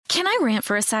Can I rant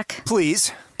for a sec?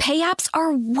 Please. Pay apps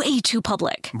are way too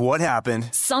public. What happened?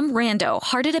 Some rando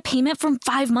hearted a payment from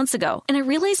 5 months ago, and I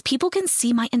realized people can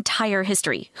see my entire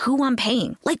history, who I'm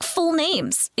paying, like full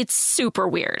names. It's super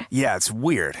weird. Yeah, it's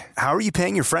weird. How are you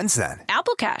paying your friends then?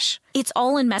 Apple Cash. It's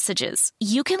all in messages.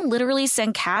 You can literally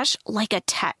send cash like a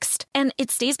text, and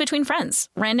it stays between friends.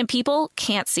 Random people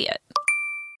can't see it.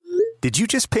 Did you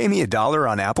just pay me $1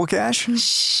 on Apple Cash?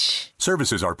 Shh.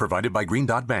 Services are provided by Green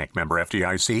Dot Bank. Member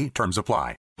FDIC. Terms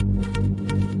apply.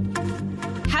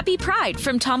 Happy Pride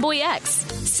from Tomboy X,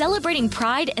 celebrating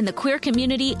pride and the queer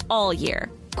community all year.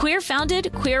 Queer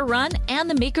founded, queer run, and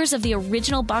the makers of the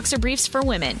original boxer briefs for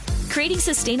women, creating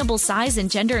sustainable size and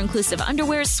gender inclusive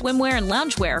underwear, swimwear, and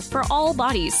loungewear for all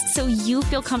bodies so you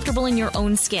feel comfortable in your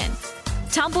own skin.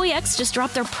 Tomboy X just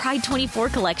dropped their Pride 24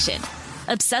 collection.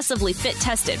 Obsessively fit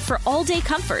tested for all day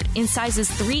comfort in sizes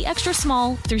 3 extra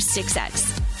small through 6X.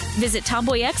 Visit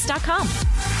tomboyx.com.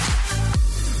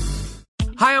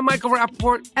 Hi, I'm Michael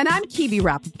Rappaport. And I'm Kibi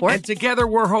Rappaport. And together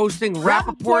we're hosting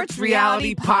Rappaport's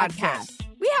Reality Podcast.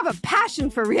 We have a passion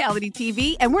for reality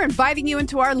TV, and we're inviting you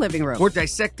into our living room. We're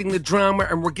dissecting the drama,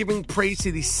 and we're giving praise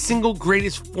to the single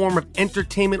greatest form of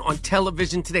entertainment on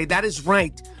television today. That is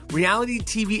right. Reality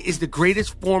TV is the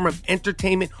greatest form of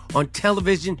entertainment on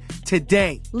television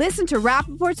today. Listen to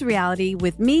Rappaport's Reality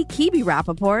with me, Kibi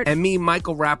Rappaport. And me,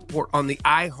 Michael Rappaport, on the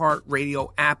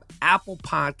iHeartRadio app, Apple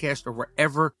Podcast, or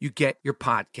wherever you get your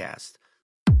podcast.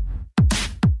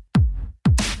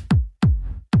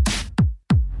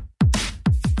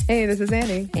 Hey, this is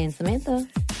Annie. And Samantha.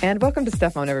 And welcome to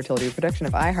Stuff Mom Never Told You, a production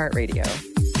of iHeartRadio.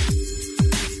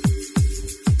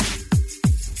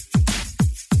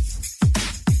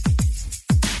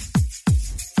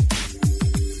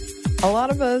 A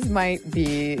lot of us might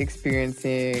be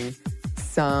experiencing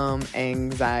some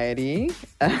anxiety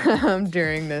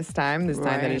during this time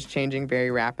that is changing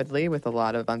very rapidly with a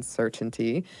lot of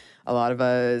uncertainty. A lot of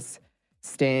us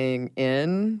staying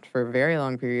in for very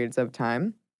long periods of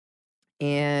time.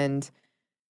 And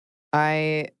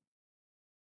I've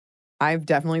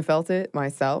definitely felt it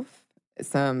myself,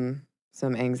 some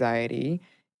anxiety.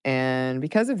 And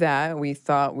because of that, we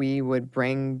thought we would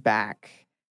bring back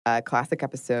a classic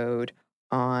episode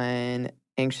on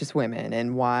anxious women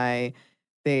and why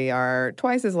they are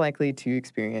twice as likely to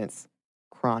experience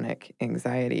chronic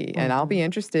anxiety. Mm-hmm. And I'll be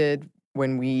interested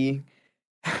when we,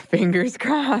 fingers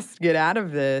crossed, get out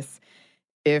of this,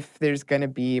 if we're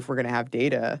going to have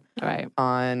data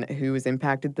on who is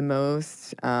impacted the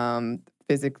most,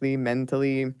 physically,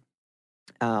 mentally,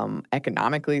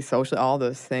 economically, socially, all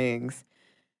those things.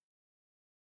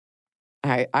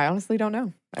 I honestly don't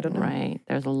know. I don't know. Right.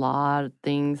 There's a lot of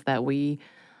things that we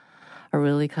are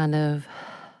really kind of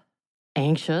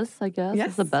anxious, I guess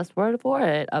is the best word for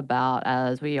it, about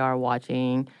as we are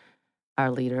watching our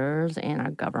leaders and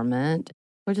our government.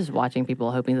 We're just watching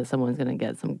people hoping that someone's going to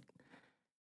get some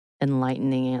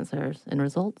enlightening answers and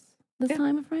results this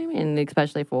time of frame. And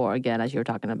especially for, again, as you were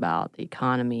talking about, the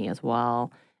economy as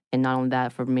well. And not only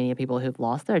that, for many people who've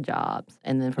lost their jobs.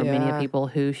 And then for many people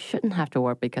who shouldn't have to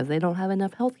work because they don't have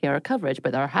enough health care or coverage,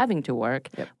 but are having to work,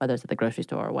 whether it's at the grocery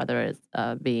store, whether it's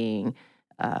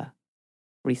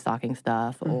restocking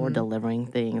stuff or delivering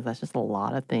things. That's just a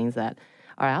lot of things that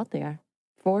are out there,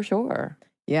 for sure.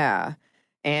 Yeah.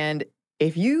 And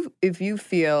if you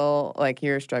feel like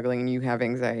you're struggling and you have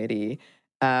anxiety,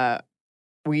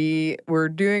 we're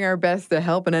doing our best to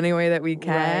help in any way that we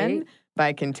can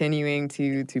by continuing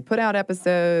to put out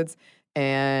episodes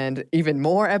and even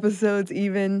more episodes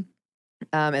even.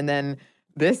 And then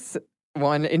this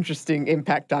one interesting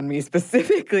impact on me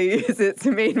specifically is it's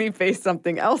made me face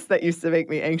something else that used to make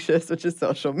me anxious, which is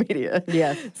social media.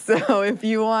 Yes. So if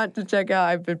you want to check out,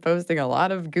 I've been posting a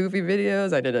lot of goofy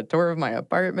videos. I did a tour of my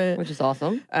apartment. Which is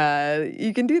awesome.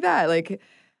 You can do that. Like,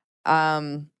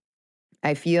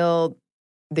 I feel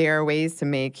there are ways to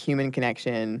make human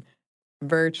connection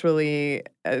virtually.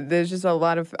 There's just a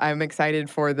lot of, I'm excited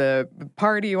for the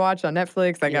party you watch on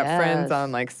Netflix. I got friends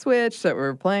on like Switch that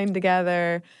we're playing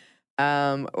together.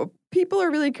 People are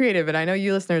really creative, and I know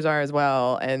you listeners are as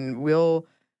well. And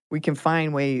we can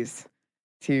find ways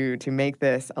to make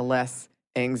this a less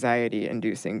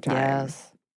anxiety-inducing time.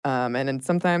 Yes. And then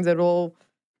sometimes it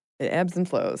ebbs and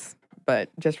flows. But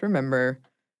just remember,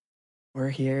 we're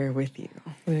here with you.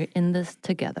 We're in this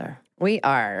together. We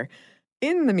are.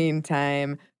 In the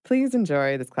meantime, please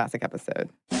enjoy this classic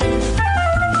episode.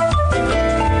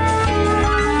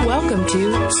 Welcome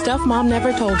to Stuff Mom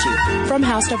Never Told You from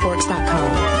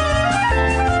HowStuffWorks.com.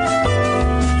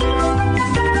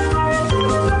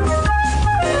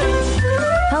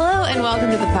 Hello and welcome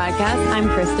welcome to the podcast. I'm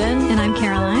Kristen. And I'm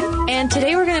Caroline. And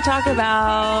today we're going to talk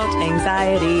about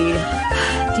anxiety.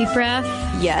 Deep breath.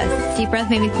 Yes. Deep breath.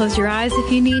 Maybe close your eyes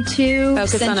if you need to.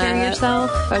 Center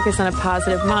yourself. Focus on a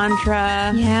positive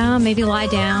mantra. Yeah, maybe lie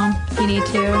down if you need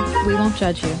to. We won't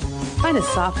judge you. Find a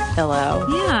soft pillow.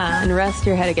 Yeah. And rest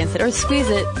your head against it or squeeze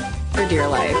it for dear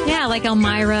life. Yeah, like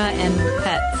Elmira and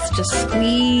Pets. Just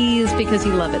squeeze because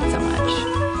you love it so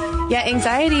much. Yeah,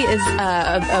 anxiety is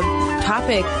a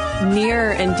topic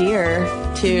near and dear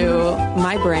to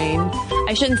my brain.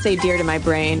 I shouldn't say dear to my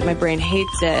brain. My brain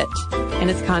hates it and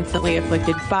is constantly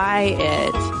afflicted by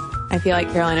it. I feel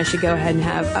like, Carolina, should go ahead and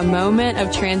have a moment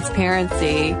of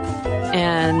transparency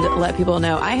and let people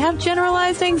know I have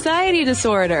generalized anxiety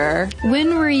disorder.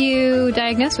 When were you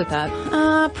diagnosed with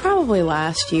that? Probably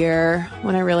last year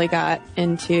when I really got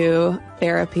into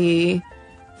therapy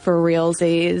for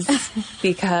realsies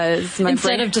because my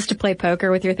Instead of just to play poker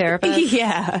with your therapist?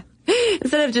 Yeah.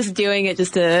 Instead of just doing it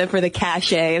just for the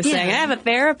cachet of saying, I have a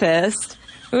therapist.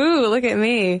 Ooh, look at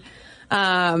me.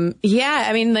 Yeah,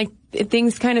 I mean, like,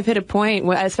 things kind of hit a point,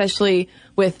 especially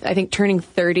with, I think, turning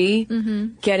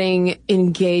 30, getting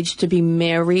engaged to be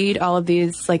married, all of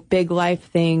these, like, big life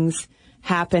things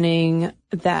happening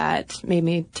that made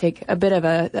me take a bit of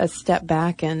a step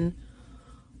back and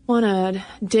want to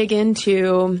dig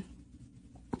into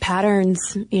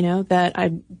patterns, you know, that I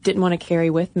didn't want to carry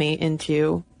with me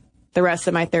into the rest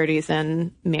of my 30s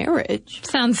and marriage.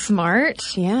 Sounds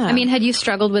smart. Yeah. I mean, had you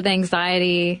struggled with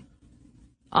anxiety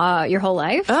your whole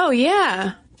life? Oh,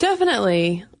 yeah,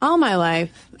 definitely. All my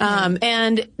life.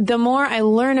 And the more I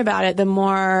learn about it, the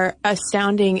more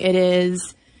astounding it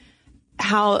is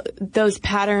how those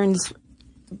patterns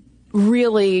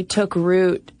really took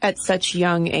root at such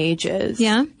young ages.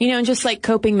 Yeah. You know, and just like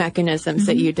coping mechanisms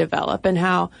that you develop, and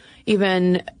how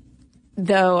even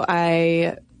though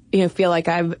I, you know, feel like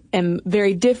I am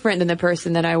very different than the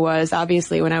person that I was,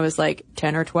 obviously, when I was like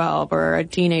 10 or 12 or a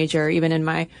teenager, even in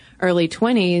my early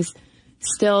 20s,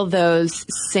 still those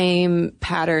same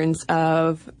patterns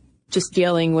of just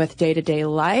dealing with day-to-day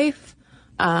life,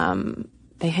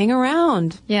 they hang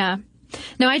around. Yeah.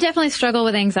 No, I definitely struggle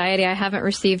with anxiety. I haven't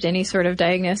received any sort of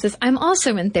diagnosis. I'm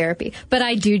also in therapy, but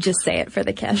I do just say it for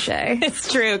the cachet.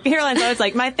 It's true. Caroline's always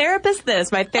like, my therapist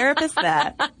this, my therapist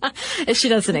that. She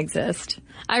doesn't exist.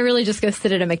 I really just go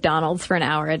sit at a McDonald's for an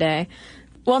hour a day.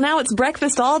 Well, now it's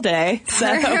breakfast all day.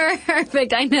 So.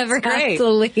 Perfect. I never have to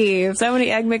leave. So many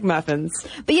Egg McMuffins.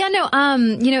 But yeah, no,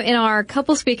 you know, in our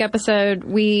Couple Speak episode,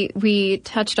 we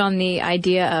touched on the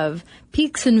idea of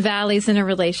peaks and valleys in a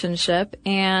relationship.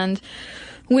 And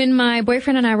when my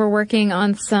boyfriend and I were working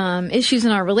on some issues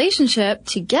in our relationship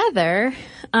together,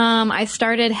 I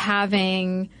started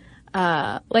having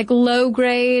like low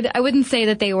grade, I wouldn't say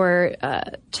that they were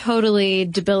totally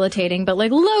debilitating, but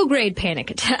like low grade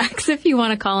panic attacks, if you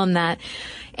want to call them that.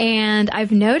 And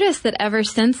I've noticed that ever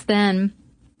since then,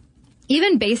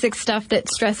 even basic stuff that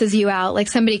stresses you out, like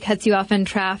somebody cuts you off in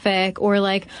traffic, or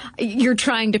like you're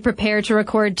trying to prepare to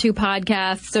record 2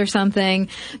 podcasts or something,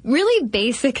 really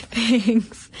basic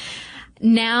things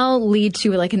now lead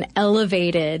to like an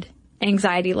elevated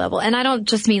anxiety level. And I don't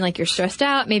just mean like you're stressed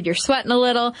out, maybe you're sweating a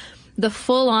little. The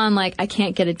full on, like, I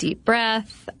can't get a deep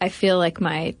breath. I feel like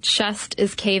my chest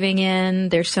is caving in.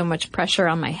 There's so much pressure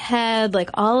on my head. Like,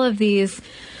 all of these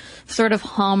sort of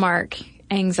hallmark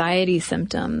anxiety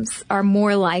symptoms are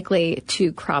more likely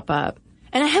to crop up.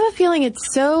 And I have a feeling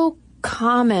it's so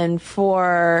common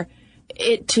for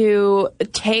it to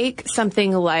take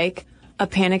something like a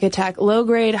panic attack, low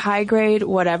grade, high grade,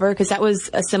 whatever, because that was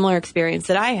a similar experience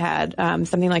that I had.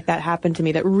 Something like that happened to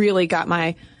me that really got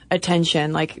my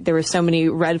attention. Like, there were so many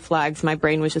red flags my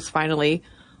brain was just finally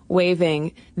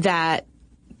waving that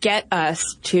get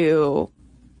us to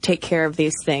take care of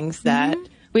these things that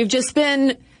we've just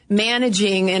been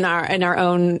managing in our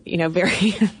own, you know,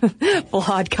 very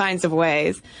flawed kinds of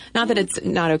ways. Not that it's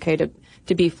not okay to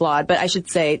be flawed, but I should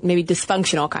say maybe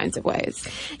dysfunctional kinds of ways.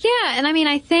 Yeah. And I mean,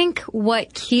 I think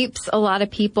what keeps a lot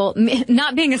of people,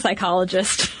 not being a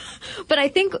psychologist, but I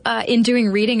think in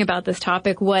doing reading about this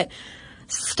topic, what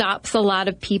stops a lot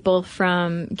of people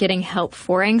from getting help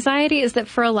for anxiety is that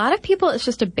for a lot of people, it's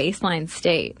just a baseline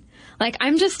state. Like,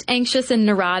 I'm just anxious and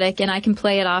neurotic, and I can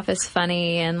play it off as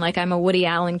funny, and like I'm a Woody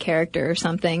Allen character or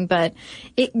something, but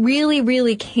it really,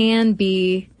 really can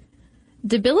be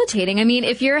debilitating. I mean,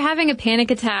 if you're having a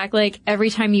panic attack, like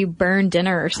every time you burn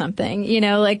dinner or something, you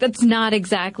know, like that's not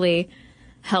exactly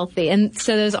healthy. And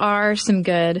so those are some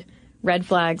good red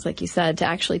flags, like you said, to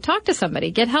actually talk to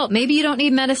somebody, get help. Maybe you don't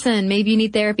need medicine. Maybe you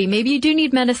need therapy. Maybe you do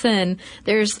need medicine.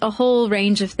 There's a whole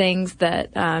range of things that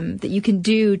you can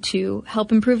do to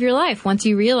help improve your life once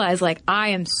you realize, like, I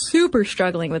am super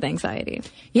struggling with anxiety.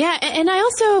 Yeah. And I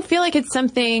also feel like it's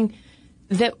something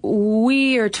that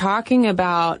we are talking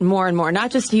about more and more,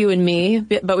 not just you and me,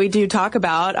 but we do talk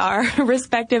about our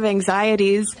respective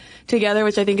anxieties together,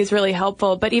 which I think is really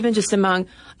helpful. But even just among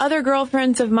other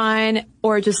girlfriends of mine,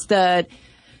 or just the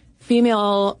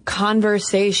female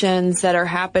conversations that are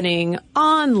happening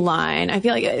online, I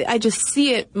feel like I just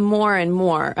see it more and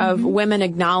more of women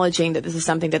acknowledging that this is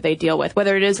something that they deal with,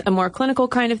 whether it is a more clinical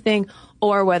kind of thing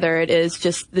or whether it is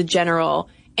just the general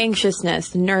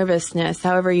anxiousness, nervousness,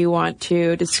 however you want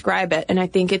to describe it. And I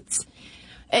think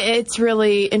it's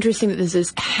really interesting that this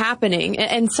is happening.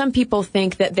 And some people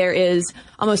think that there is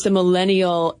almost a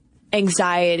millennial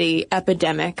anxiety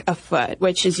epidemic afoot,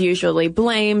 which is usually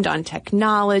blamed on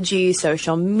technology,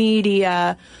 social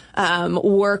media,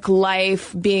 work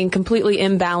life being completely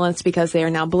imbalanced because they are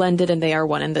now blended and they are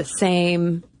one and the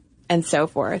same, and so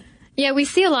forth. Yeah, we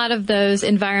see a lot of those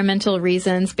environmental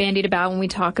reasons bandied about when we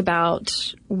talk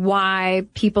about why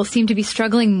people seem to be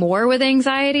struggling more with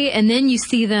anxiety. And then you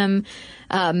see them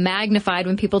magnified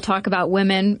when people talk about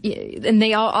women. And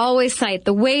they always cite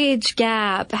the wage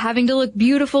gap, having to look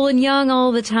beautiful and young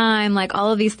all the time, like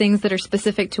all of these things that are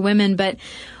specific to women. But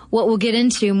what we'll get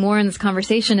into more in this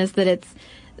conversation is that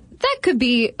that could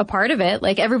be a part of it.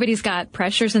 Like, everybody's got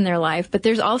pressures in their life, but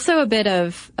there's also a bit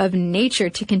of nature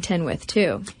to contend with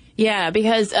too. Yeah,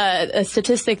 because a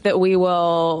statistic that we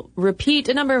will repeat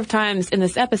a number of times in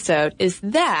this episode is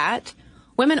that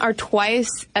women are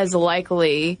twice as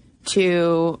likely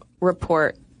to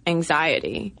report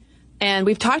anxiety. And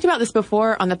we've talked about this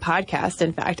before on the podcast.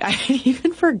 In fact, I had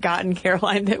even forgotten,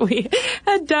 Caroline, that we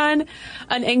had done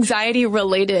an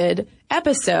anxiety-related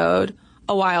episode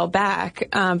a while back,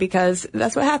 because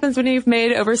that's what happens when you've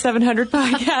made over 700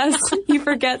 podcasts. You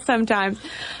forget sometimes.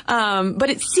 But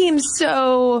it seems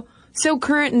so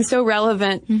current and so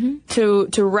relevant to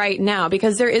right now,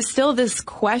 because there is still this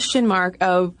question mark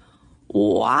of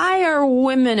why are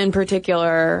women in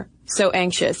particular so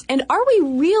anxious? And are we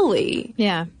really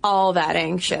all that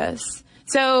anxious?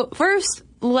 So first,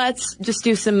 let's just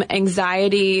do some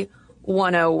anxiety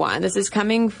 101. This is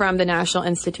coming from the National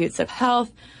Institutes of Health.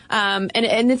 And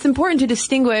it's important to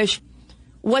distinguish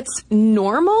what's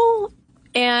normal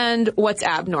and what's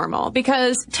abnormal,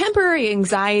 because temporary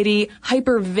anxiety,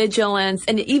 hypervigilance,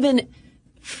 and even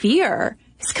fear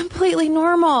is completely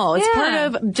normal. It's part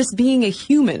of just being a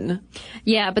human.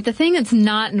 Yeah, but the thing that's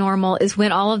not normal is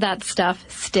when all of that stuff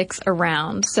sticks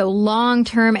around. So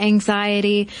long-term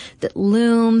anxiety that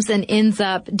looms and ends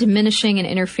up diminishing and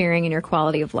interfering in your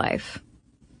quality of life.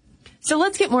 So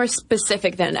let's get more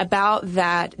specific then about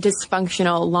that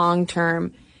dysfunctional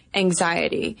long-term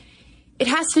anxiety. It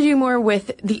has to do more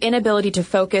with the inability to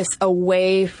focus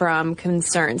away from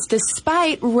concerns,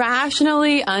 despite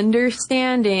rationally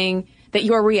understanding that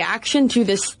your reaction to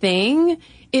this thing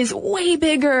is way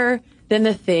bigger than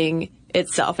the thing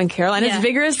itself. And Caroline is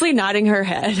vigorously nodding her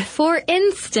head. For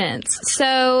instance,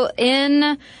 so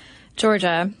in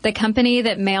Georgia, the company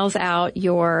that mails out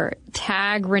your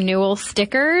tag renewal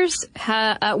stickers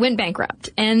went bankrupt,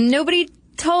 and nobody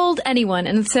told anyone.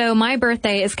 And so my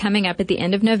birthday is coming up at the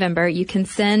end of November. You can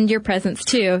send your presents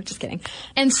to. Just kidding.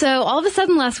 And so all of a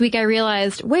sudden last week I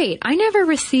realized, wait, I never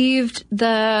received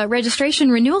the registration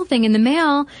renewal thing in the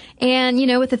mail. And, you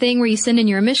know, with the thing where you send in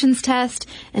your emissions test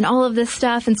and all of this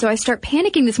stuff. And so I start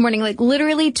panicking this morning, like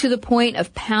literally to the point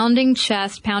of pounding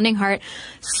chest, pounding heart,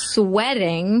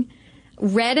 sweating,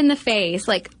 red in the face,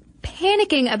 like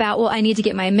panicking about, well, I need to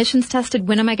get my emissions tested.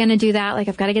 When am I going to do that? Like,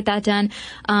 I've got to get that done.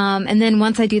 And then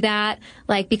once I do that,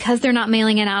 like, because they're not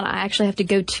mailing it out, I actually have to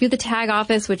go to the tag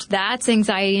office, which that's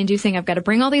anxiety inducing. I've got to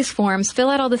bring all these forms, fill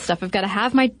out all this stuff. I've got to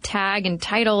have my tag and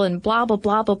title and blah, blah,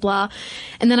 blah, blah, blah.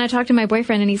 And then I talked to my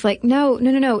boyfriend and he's like, no.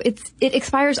 It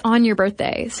expires on your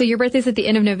birthday. So your birthday's at the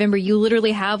end of November. You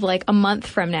literally have like a month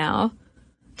from now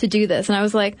to do this. And I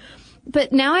was like,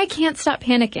 but now I can't stop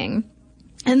panicking.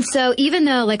 And so even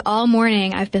though like all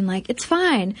morning I've been like, it's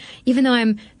fine, even though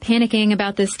I'm panicking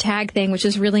about this tag thing, which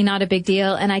is really not a big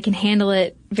deal and I can handle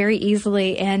it very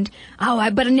easily. And,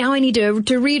 but now I need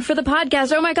to read for the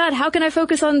podcast. Oh my God, how can I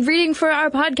focus on reading for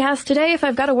our podcast today if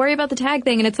I've got to worry about the tag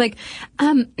thing? And it's like,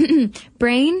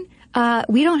 brain,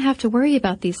 we don't have to worry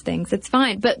about these things. It's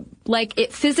fine. But like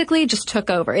it physically just took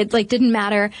over. It like didn't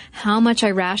matter how much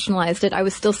I rationalized it. I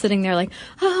was still sitting there like,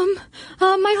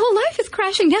 my whole life is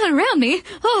crashing down around me.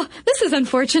 Oh, this is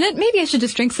unfortunate. Maybe I should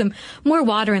just drink some more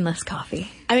water and less coffee.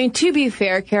 I mean, to be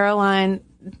fair, Caroline,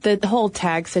 the whole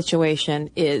tag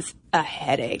situation is a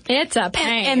headache. It's a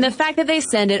pain. And the fact that they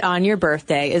send it on your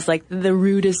birthday is like the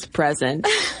rudest present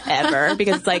ever,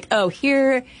 because it's like, oh,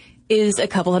 here is a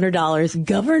couple $100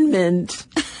 government.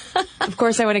 Of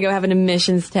course, I want to go have an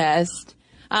admissions test.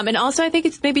 And also, I think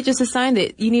it's maybe just a sign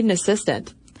that you need an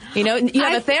assistant. You know, you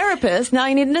have a therapist, now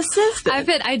you need an assistant.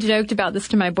 I joked about this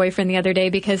to my boyfriend the other day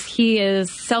because he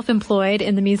is self-employed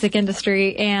in the music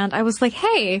industry, and I was like,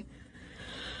 hey,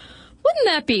 wouldn't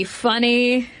that be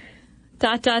funny? ...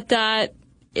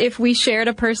 If we shared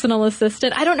a personal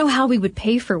assistant. I don't know how we would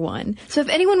pay for one. So if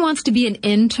anyone wants to be an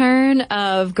intern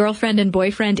of Girlfriend and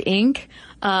Boyfriend Inc.,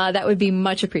 that would be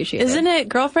much appreciated. Isn't it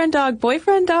Girlfriend Dog,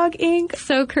 Boyfriend Dog Inc.?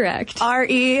 So correct.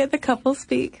 RE, the Couple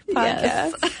Speak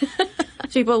podcast.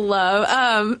 Yes. People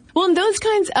love. Well, in those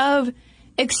kinds of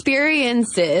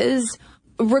experiences,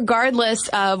 regardless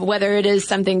of whether it is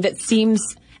something that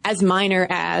seems as minor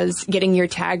as getting your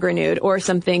tag renewed or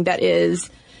something that is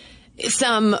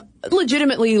some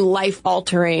legitimately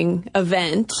life-altering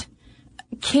event,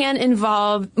 can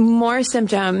involve more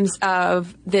symptoms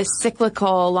of this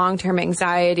cyclical long-term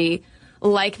anxiety,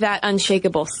 like that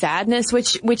unshakable sadness,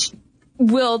 which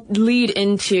will lead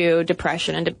into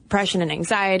depression. And depression and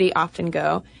anxiety often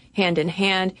go hand in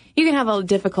hand. You can have a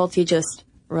difficulty just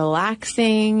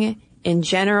relaxing in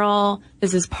general.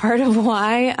 This is part of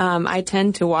why I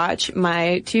tend to watch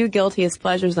my two guiltiest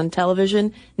pleasures on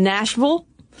television, Nashville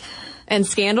and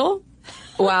Scandal,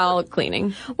 while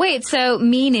cleaning. Wait, so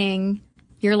meaning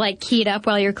you're like keyed up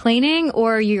while you're cleaning,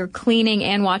 or you're cleaning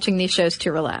and watching these shows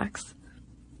to relax?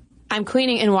 I'm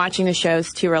cleaning and watching the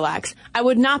shows to relax. I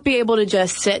would not be able to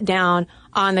just sit down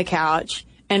on the couch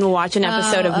and watch an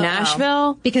episode of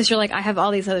Nashville. Because you're like, I have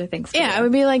all these other things to do. I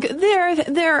would be like,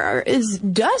 there is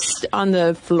dust on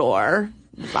the floor.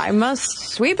 I must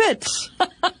sweep it.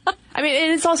 I mean,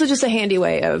 and it's also just a handy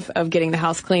way of getting the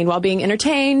house clean while being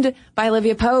entertained by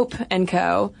Olivia Pope and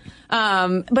co.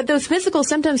 But those physical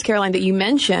symptoms, Caroline, that you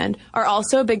mentioned are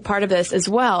also a big part of this as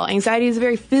well. Anxiety is a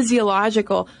very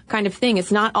physiological kind of thing.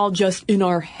 It's not all just in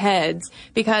our heads,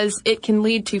 because it can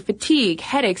lead to fatigue,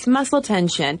 headaches, muscle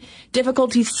tension,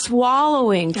 difficulty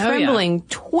swallowing, trembling,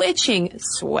 twitching,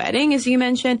 sweating, as you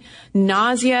mentioned,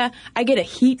 nausea. I get a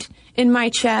heat in my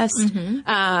chest,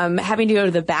 having to go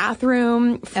to the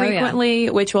bathroom frequently,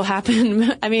 which will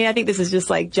happen. I mean, I think this is just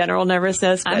like general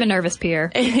nervousness. I'm a nervous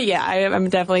peer. Yeah, I'm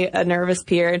definitely a nervous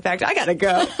peer. In fact, I gotta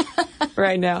go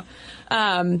right now.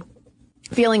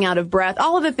 Feeling out of breath,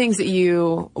 all of the things that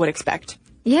you would expect.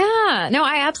 Yeah, no,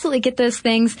 I absolutely get those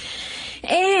things.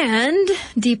 And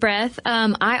deep breath.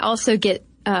 I also get,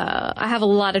 I have a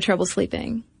lot of trouble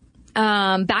sleeping.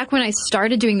 Back when I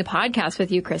started doing the podcast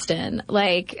with you, Kristen,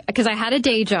 because I had a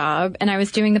day job and I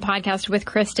was doing the podcast with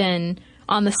Kristen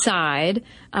on the side.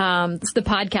 The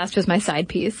podcast was my side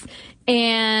piece,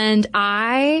 and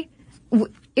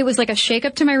it was like a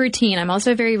shakeup to my routine. I'm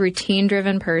also a very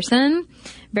routine-driven person,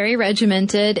 very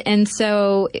regimented, and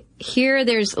so here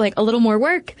there's like a little more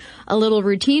work, a little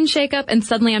routine shakeup, and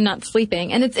suddenly I'm not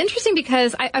sleeping. And it's interesting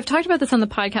because I've talked about this on the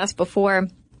podcast before.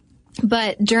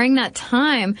 But during that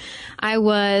time, I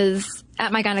was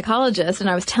at my gynecologist and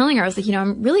I was telling her, I was like,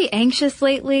 I'm really anxious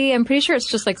lately. I'm pretty sure it's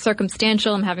just like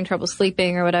circumstantial. I'm having trouble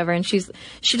sleeping or whatever. And she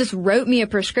just wrote me a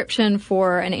prescription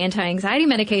for an anti-anxiety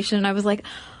medication. And I was like,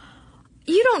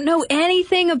 you don't know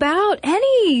anything about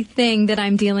anything that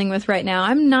I'm dealing with right now.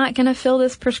 I'm not going to fill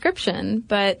this prescription.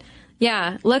 But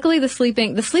yeah, luckily the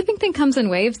sleeping thing comes in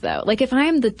waves though. Like if I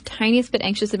am the tiniest bit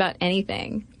anxious about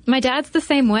anything, my dad's the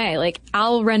same way. Like,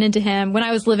 I'll run into him. When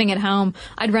I was living at home,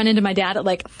 I'd run into my dad at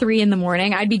like 3 a.m.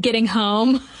 I'd be getting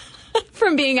home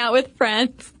from being out with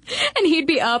friends, and he'd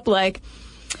be up like,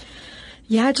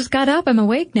 yeah, I just got up. I'm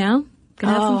awake now.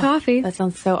 Gonna have some coffee. That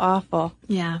sounds so awful.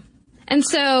 Yeah. And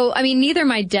so, I mean, neither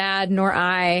my dad nor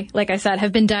I, like I said,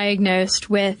 have been diagnosed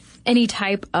with any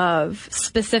type of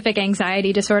specific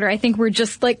anxiety disorder. I think we're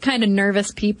just like kind of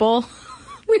nervous people.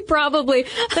 We probably,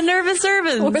 the nervous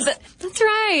Irvins. That's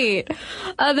right.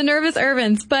 The nervous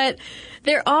Irvins. But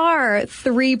there are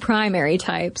 3 primary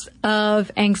types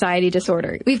of anxiety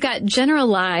disorder. We've got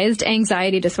generalized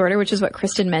anxiety disorder, which is what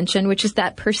Kristen mentioned, which is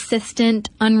that persistent,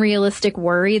 unrealistic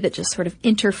worry that just sort of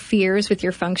interferes with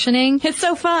your functioning. It's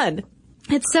so fun.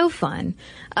 It's so fun.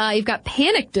 You've got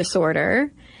panic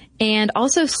disorder and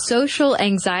also social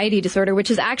anxiety disorder, which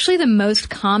is actually the most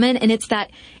common, and it's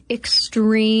that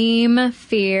extreme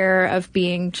fear of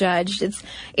being judged.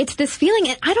 It's this feeling,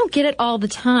 and I don't get it all the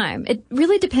time. It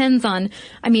really depends on,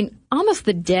 almost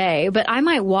the day, but I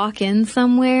might walk in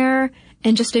somewhere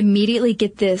and just immediately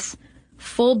get this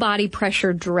full body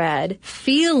pressure dread,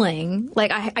 feeling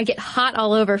like I get hot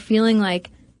all over, feeling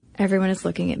like everyone is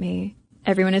looking at me.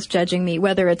 Everyone is judging me,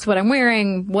 whether it's what I'm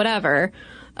wearing, whatever.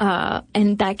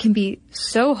 And that can be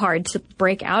so hard to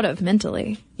break out of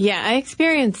mentally. Yeah, I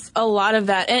experience a lot of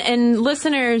that. And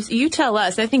listeners, you tell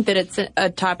us. I think that it's a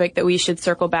topic that we should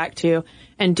circle back to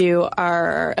and do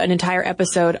an entire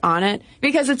episode on it,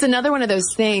 because it's another one of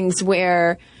those things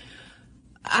where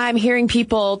I'm hearing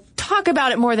people talk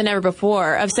about it more than ever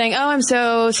before, of saying, oh, I'm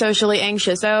so socially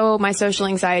anxious. Oh, my social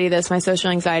anxiety this, my social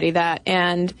anxiety that.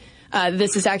 And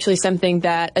this is actually something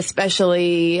that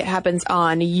especially happens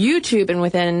on YouTube and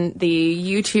within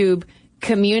the YouTube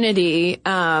community,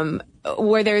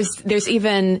 where there's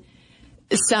even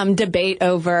some debate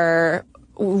over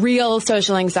real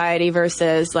social anxiety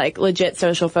versus like legit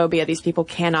social phobia. These people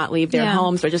cannot leave their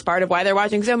homes, which is part of why they're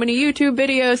watching so many YouTube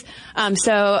videos.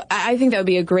 So I think that would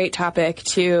be a great topic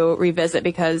to revisit,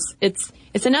 because it's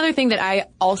another thing that I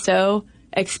also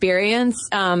experience.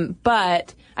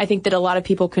 But I think that a lot of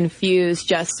people confuse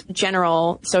just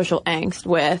general social angst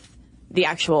with the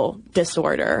actual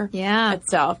disorder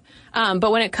itself.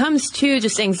 But when it comes to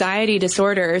just anxiety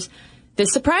disorders,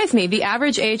 this surprised me. The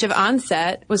average age of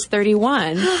onset was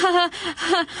 31. I'm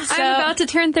about to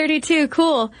turn 32.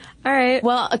 Cool. All right.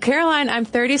 Well, Caroline, I'm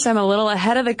 30, so I'm a little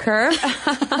ahead of the curve.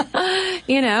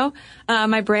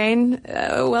 My brain,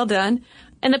 well done.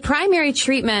 And the primary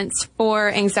treatments for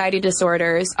anxiety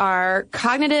disorders are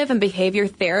cognitive and behavior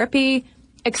therapy,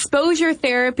 exposure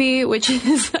therapy, which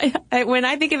is, when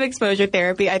I think of exposure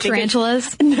therapy, I think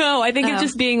tarantulas? I think of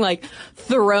just being like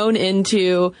thrown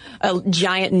into a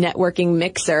giant networking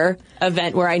mixer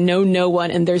event where I know no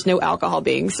one and there's no alcohol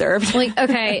being served.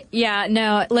 Okay. Yeah,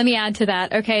 no, let me add to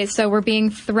that. Okay. So we're being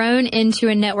thrown into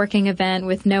a networking event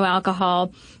with no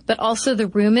alcohol, but also the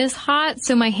room is hot.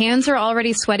 So my hands are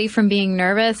already sweaty from being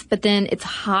nervous, but then it's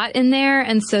hot in there.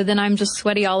 And so then I'm just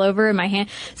sweaty all over my hand.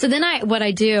 So then what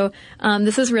I do,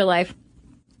 this is real life.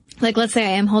 Like, let's say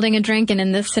I am holding a drink, and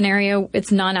in this scenario,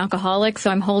 it's non-alcoholic,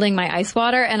 so I'm holding my ice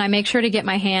water, and I make sure to get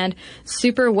my hand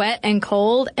super wet and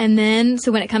cold, and then,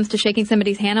 so when it comes to shaking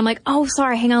somebody's hand, I'm like, oh,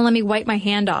 sorry, hang on, let me wipe my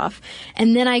hand off.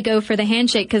 And then I go for the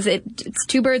handshake, because it's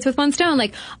two birds with one stone.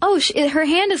 Like, oh, her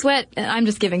hand is wet. And I'm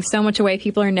just giving so much away.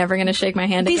 People are never going to shake my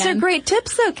hand again. These are great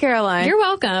tips, though, Caroline. You're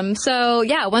welcome. So,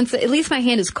 yeah, at least my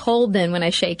hand is cold then when I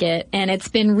shake it, and it's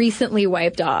been recently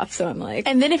wiped off, so I'm like.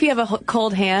 And then if you have a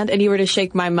cold hand and you were to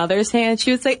shake my mother's hand,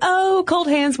 she would say, oh, cold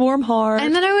hands, warm heart.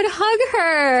 And then I would hug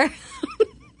her.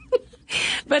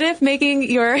 But if making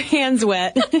your hands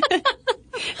wet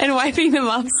and wiping them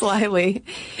off slightly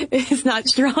is not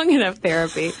strong enough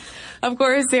therapy, of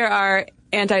course, there are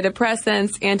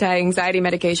antidepressants, anti-anxiety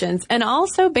medications, and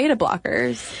also beta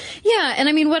blockers. Yeah, and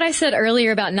I mean, what I said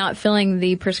earlier about not filling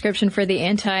the prescription for the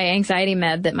anti-anxiety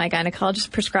med that my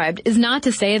gynecologist prescribed is not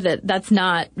to say that that's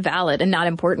not valid and not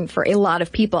important for a lot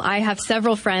of people. I have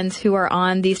several friends who are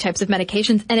on these types of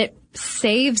medications, and it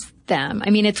saves them.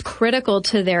 I mean, it's critical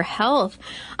to their health.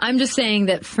 I'm just saying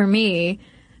that for me,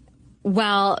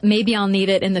 while maybe I'll need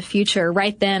it in the future,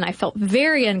 right then I felt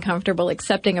very uncomfortable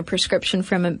accepting a prescription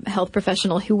from a health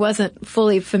professional who wasn't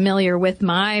fully familiar with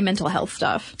my mental health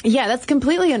stuff. Yeah, that's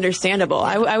completely understandable.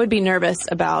 I would be nervous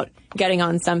about getting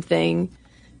on something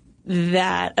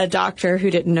that a doctor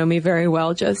who didn't know me very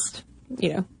well just,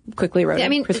 quickly wrote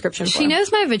a prescription for. She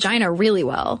knows my vagina really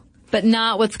well, but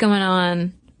not what's going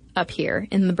on up here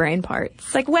in the brain parts.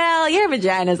 It's like, well, your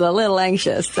vagina's a little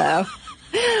anxious, so...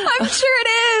 I'm sure it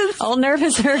is. Old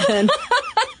nervous urban.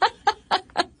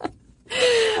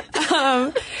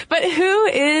 But who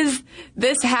is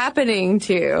this happening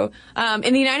to?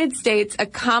 In the United States, a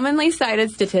commonly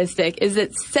cited statistic is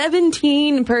that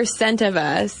 17% of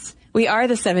us, we are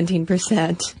the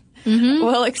 17%,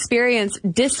 will experience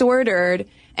disordered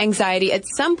anxiety at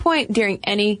some point during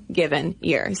any given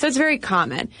year. So it's very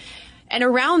common. And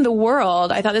around the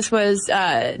world, I thought this was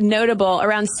notable,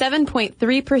 around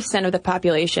 7.3% of the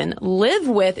population live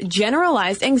with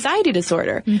generalized anxiety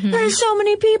disorder. There's so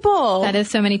many people. That is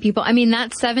so many people. I mean,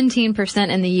 that 17%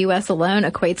 in the U.S. alone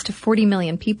equates to 40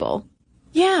 million people.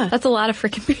 Yeah. That's a lot of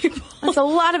freaking people. That's a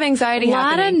lot of anxiety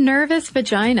happening. A lot of nervous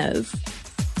vaginas.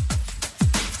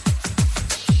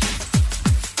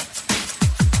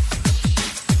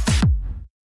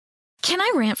 Can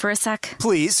I rant for a sec?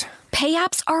 Please. Pay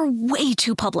apps are way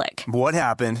too public. What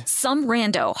happened? Some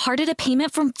rando hearted a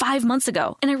payment from 5 months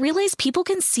ago, and I realized people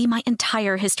can see my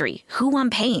entire history, who I'm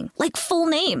paying, like full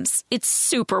names. It's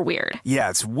super weird. Yeah,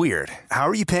 it's weird. How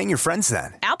are you paying your friends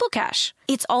then? Apple Cash.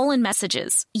 It's all in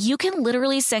messages. You can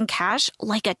literally send cash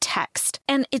like a text,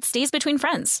 and it stays between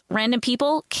friends. Random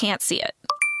people can't see it.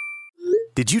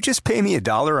 Did you just pay me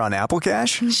 $1 on Apple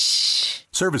Cash? Shh.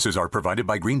 Services are provided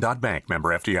by Green Dot Bank.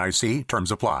 Member FDIC.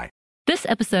 Terms apply. This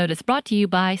episode is brought to you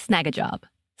by Snagajob.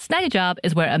 Snagajob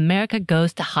is where America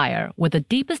goes to hire, with the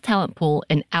deepest talent pool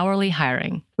in hourly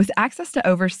hiring. With access to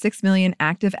over 6 million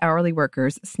active hourly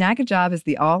workers, Snagajob is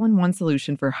the all-in-one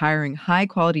solution for hiring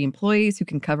high-quality employees who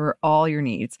can cover all your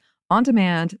needs. On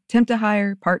demand, temp to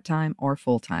hire, part-time, or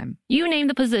full-time. You name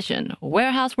the position: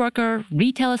 warehouse worker,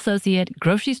 retail associate,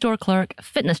 grocery store clerk,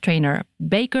 fitness trainer,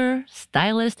 baker,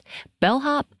 stylist,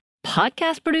 bellhop,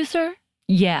 podcast producer.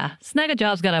 Yeah,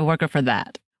 Snagajob's got a worker for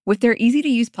that. With their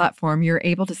easy-to-use platform, you're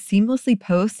able to seamlessly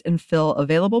post and fill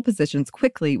available positions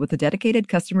quickly with a dedicated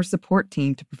customer support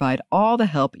team to provide all the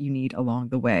help you need along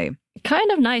the way.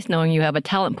 Kind of nice knowing you have a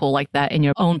talent pool like that in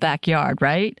your own backyard,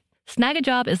 right?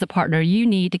 Snagajob is the partner you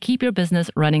need to keep your business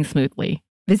running smoothly.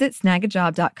 Visit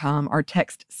snagajob.com or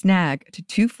text SNAG to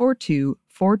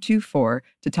 242-424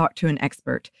 to talk to an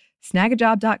expert.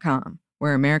 Snagajob.com,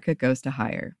 where America goes to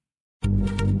hire.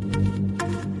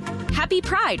 Happy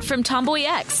Pride from Tomboy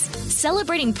X,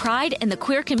 celebrating pride in the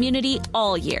queer community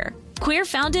all year. Queer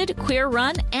founded, queer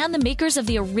run, and the makers of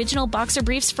the original boxer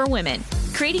briefs for women,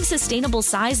 creating sustainable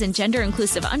size and gender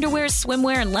inclusive underwear,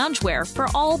 swimwear, and loungewear for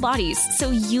all bodies so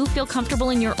you feel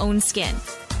comfortable in your own skin.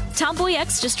 Tomboy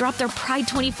X just dropped their Pride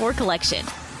 24 collection,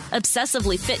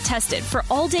 obsessively fit tested for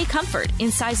all day comfort in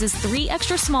sizes 3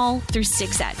 extra small through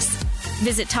 6X.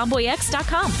 Visit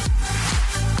tomboyx.com.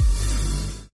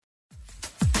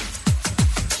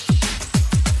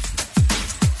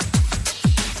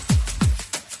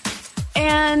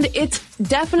 And it's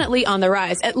definitely on the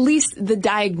rise, at least the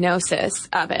diagnosis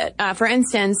of it. For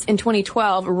instance, in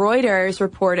 2012, Reuters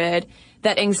reported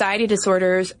that anxiety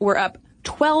disorders were up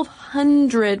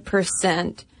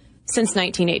 1,200% since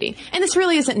 1980. And this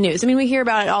really isn't news. I mean, we hear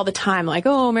about it all the time, like,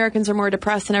 oh, Americans are more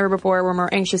depressed than ever before, we're more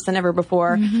anxious than ever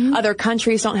before. Mm-hmm. Other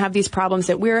countries don't have these problems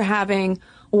that we're having.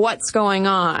 What's going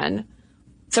on?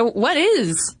 So what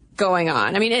is going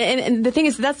on? I mean, and the thing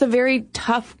is, that's a very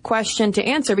tough question to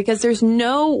answer because there's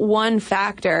no one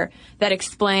factor that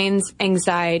explains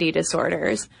anxiety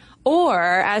disorders. Or,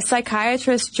 as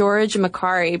psychiatrist George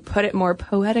Macari put it more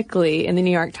poetically in the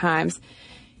New York Times,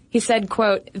 he said,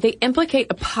 quote, "They implicate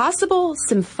a possible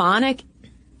symphonic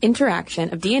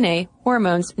interaction of DNA,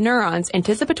 hormones, neurons,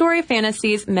 anticipatory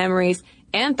fantasies, memories,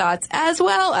 and thoughts, as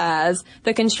well as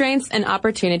the constraints and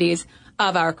opportunities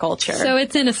of our culture." So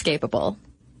it's inescapable.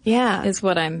 Yeah. Is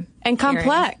what I'm And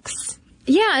complex.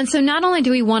 Hearing. Yeah, and so not only do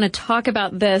we want to talk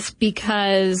about this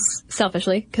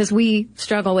selfishly, because we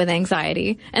struggle with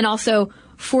anxiety, and also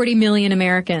 40 million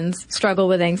Americans struggle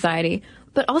with anxiety,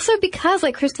 but also because,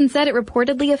 like Kristen said, it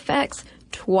reportedly affects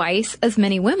twice as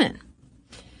many women.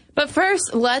 But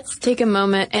first, let's take a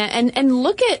moment and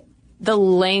look at the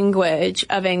language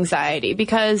of anxiety,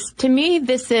 because to me,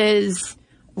 this is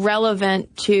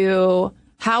relevant to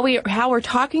how we're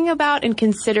talking about and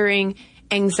considering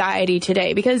anxiety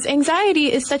today, because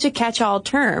anxiety is such a catch-all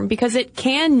term because it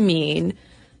can mean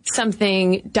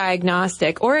something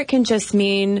diagnostic, or it can just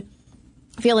mean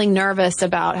feeling nervous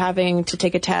about having to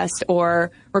take a test or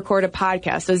record a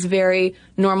podcast, those very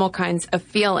normal kinds of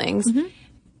feelings. Mm-hmm.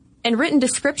 And written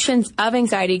descriptions of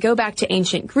anxiety go back to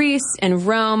ancient Greece and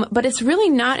Rome, but it's really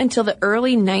not until the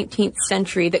early 19th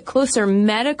century that closer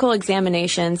medical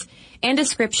examinations and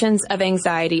descriptions of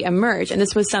anxiety emerge. And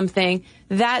this was something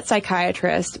that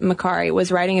psychiatrist Macari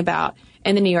was writing about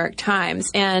in the New York Times.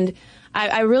 And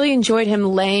I really enjoyed him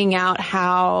laying out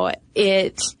how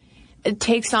it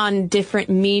takes on different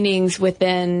meanings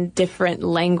within different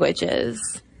languages.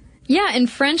 Yeah, in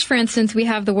French, for instance, we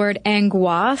have the word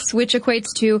angoisse, which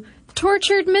equates to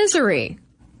tortured misery.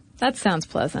 That sounds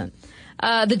pleasant.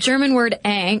 The German word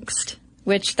angst,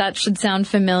 which that should sound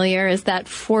familiar, is that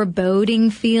foreboding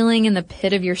feeling in the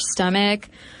pit of your stomach,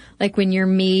 like when you're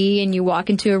me and you walk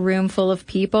into a room full of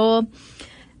people.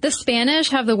 The Spanish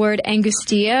have the word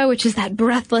angustia, which is that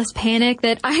breathless panic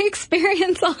that I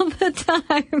experience all the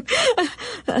time.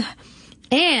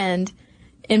 And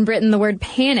in Britain, the word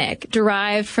panic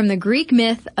derived from the Greek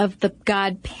myth of the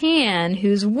god Pan,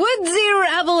 whose woodsy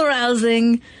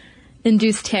rabble-rousing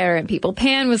induced terror in people.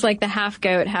 Pan was like the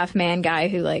half-goat, half-man guy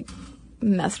who, like,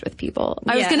 messed with people.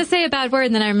 I was going to say a bad word,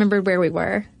 and then I remembered where we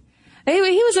were. He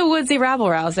was a woodsy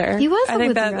rabble-rouser. He was a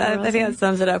woodsy rabble-rouser. I think that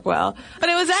sums it up well. But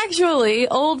it was actually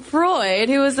old Freud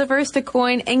who was the first to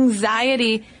coin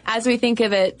anxiety as we think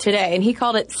of it today. And he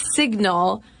called it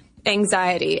signal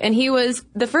anxiety, and he was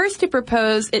the first to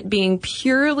propose it being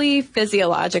purely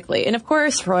physiologically. And of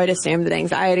course, Freud assumed that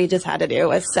anxiety just had to do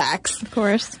with sex. Of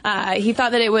course. He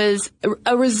thought that it was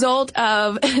a result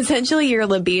of essentially your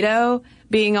libido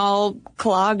being all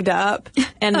clogged up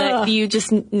and that you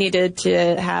just needed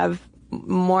to have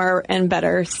more and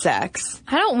better sex.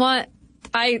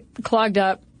 I clogged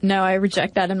up. No, I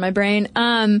reject that in my brain.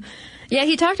 Yeah,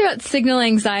 he talked about signal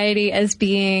anxiety as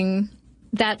being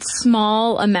that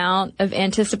small amount of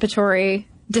anticipatory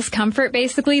discomfort,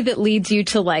 basically, that leads you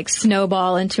to, like,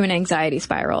 snowball into an anxiety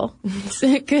spiral.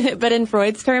 But in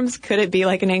Freud's terms, could it be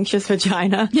like an anxious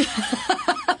vagina?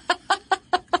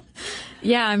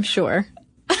 Yeah, I'm sure.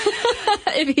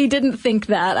 If he didn't think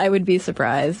that, I would be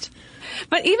surprised.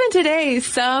 But even today,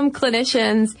 some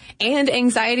clinicians and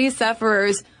anxiety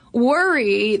sufferers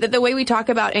worry that the way we talk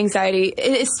about anxiety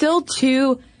is still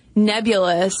too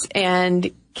nebulous and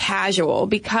casual,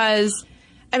 because,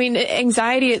 I mean,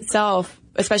 anxiety itself,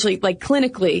 especially like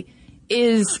clinically,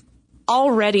 is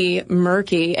already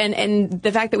murky. And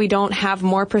the fact that we don't have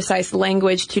more precise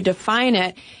language to define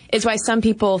it is why some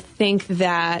people think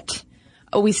that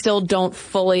we still don't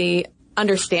fully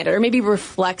understand it, or maybe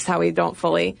reflects how we don't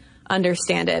fully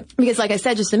understand it. Because like I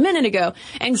said just a minute ago,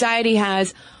 anxiety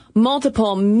has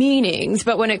multiple meanings,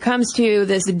 but when it comes to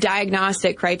this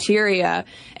diagnostic criteria,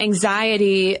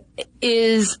 anxiety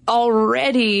is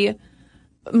already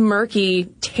murky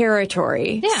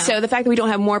territory. Yeah. So the fact that we don't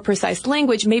have more precise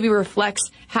language maybe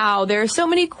reflects how there are so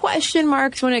many question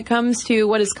marks when it comes to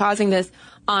what is causing this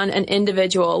on an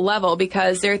individual level,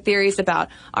 because there are theories about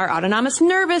our autonomous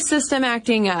nervous system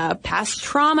acting up, past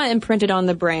trauma imprinted on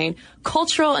the brain,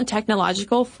 cultural and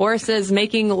technological forces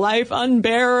making life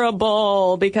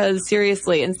unbearable, because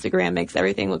seriously, Instagram makes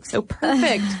everything look so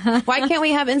perfect. Why can't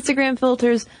we have Instagram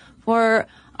filters for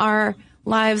our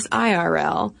lives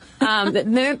IRL?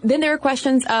 Then there are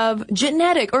questions of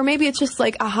genetic, or maybe it's just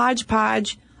like a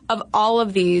hodgepodge of all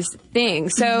of these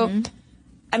things. So,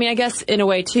 I mean, I guess in a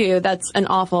way, too, that's an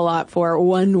awful lot for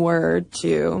one word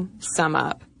to sum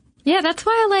up. Yeah, that's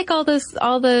why I like all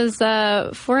those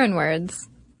foreign words.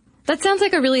 That sounds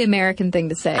like a really American thing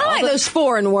to say. I like those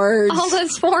foreign words. All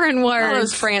those foreign words. All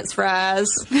those France fries.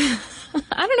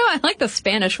 I don't know. I like the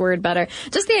Spanish word better.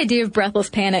 Just the idea of breathless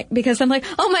panic, because I'm like,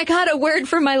 oh my God, a word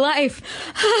for my life.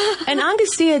 And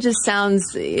angustia just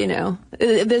sounds, you know,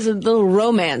 there's a little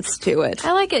romance to it.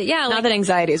 I like it, yeah. Not that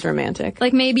anxiety is romantic.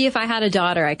 Like maybe if I had a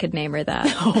daughter, I could name her that.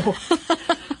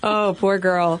 Oh, poor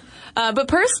girl. But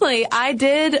personally, I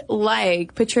did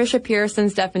like Patricia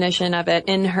Pearson's definition of it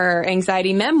in her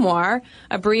anxiety memoir,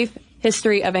 A Brief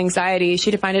History of Anxiety.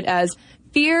 She defined it as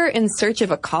fear in search of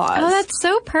a cause. Oh, that's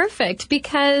so perfect,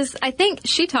 because I think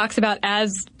she talks about,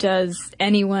 as does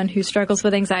anyone who struggles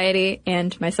with anxiety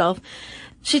and myself,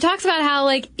 she talks about how,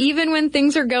 like, even when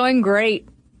things are going great,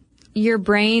 your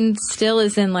brain still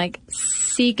is in, like,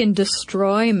 seek and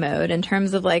destroy mode in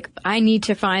terms of, like, I need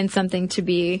to find something to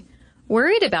be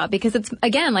worried about, because it's,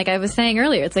 again, like I was saying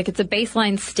earlier, it's like it's a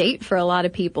baseline state for a lot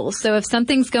of people. So if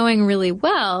something's going really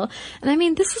well, and I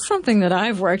mean, this is something that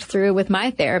I've worked through with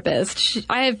my therapist.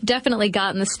 I have definitely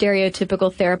gotten the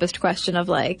stereotypical therapist question of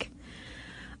like,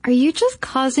 are you just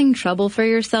causing trouble for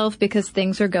yourself because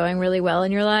things are going really well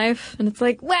in your life? And it's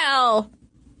like, well,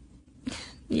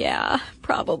 yeah,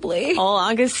 probably. Oh,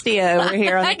 Angustia over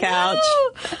here on the couch.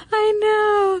 I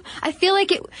know. I feel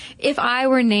like if I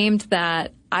were named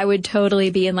that, I would totally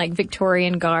be in like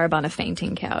Victorian garb on a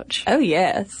fainting couch. Oh,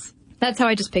 yes. That's how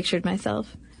I just pictured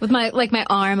myself. With my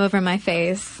arm over my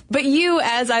face. But you,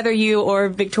 as either you or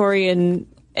Victorian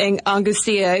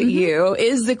Angustia, you,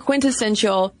 is the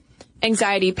quintessential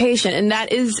anxiety patient. And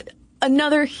that is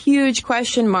another huge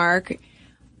question mark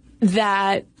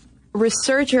that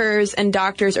researchers and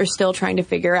doctors are still trying to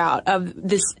figure out, of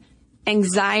this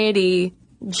anxiety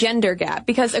gender gap.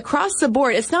 Because across the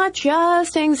board, it's not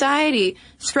just anxiety.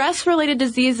 Stress-related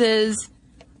diseases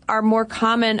are more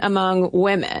common among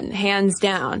women, hands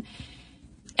down.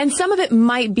 And some of it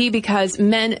might be because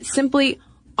men simply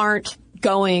aren't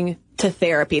going to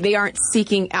therapy. They aren't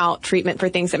seeking out treatment for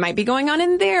things that might be going on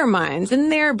in their minds, in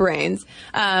their brains.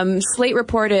 Slate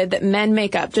reported that men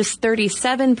make up just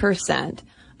 37%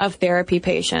 of therapy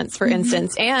patients, for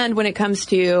instance. And when it comes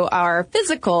to our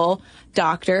physical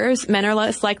doctors, men are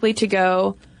less likely to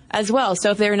go as well. So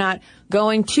if they're not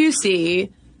going to see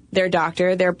their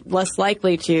doctor, they're less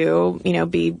likely to, you know,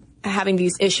 be having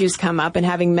these issues come up and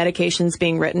having medications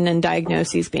being written and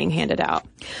diagnoses being handed out.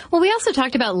 Well, we also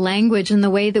talked about language and the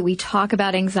way that we talk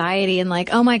about anxiety and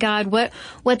like, oh my God,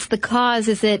 what's the cause?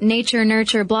 Is it nature,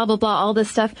 nurture, blah, blah, blah, all this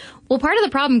stuff? Well, part of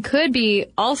the problem could be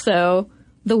also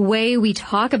the way we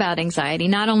talk about anxiety,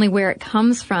 not only where it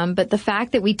comes from, but the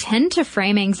fact that we tend to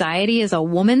frame anxiety as a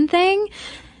woman thing.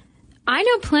 I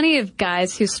know plenty of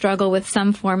guys who struggle with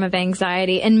some form of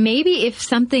anxiety, and maybe if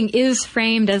something is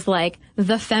framed as like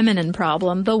the feminine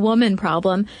problem, the woman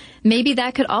problem, maybe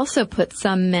that could also put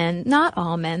some men, not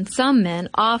all men, some men,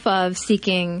 off of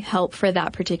seeking help for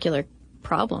that particular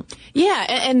problem. Yeah,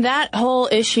 and that whole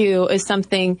issue is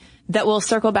something that we'll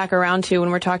circle back around to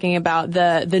when we're talking about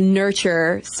the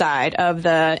nurture side of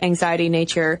the anxiety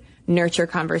nurture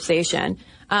conversation.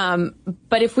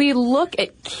 But if we look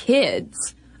at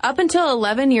kids, up until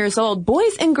 11 years old,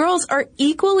 boys and girls are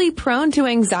equally prone to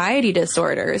anxiety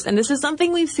disorders. And this is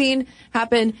something we've seen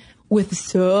happen with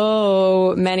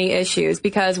so many issues,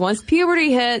 because once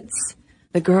puberty hits,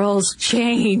 the girls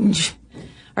change.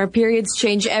 Our periods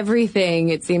change everything,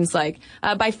 it seems like.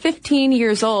 By 15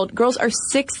 years old, girls are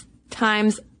 6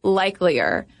 times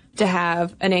likelier to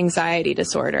have an anxiety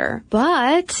disorder.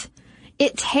 But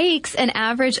it takes an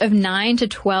average of 9 to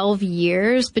 12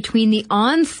 years between the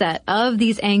onset of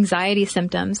these anxiety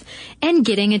symptoms and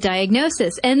getting a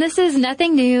diagnosis. And this is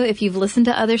nothing new. If you've listened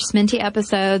to other Sminty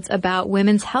episodes about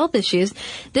women's health issues,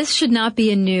 this should not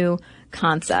be a new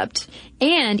concept.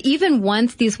 And even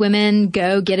once these women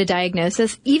go get a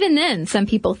diagnosis, even then, some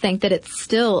people think that it's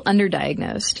still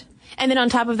underdiagnosed. And then on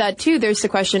top of that, too, there's the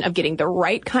question of getting the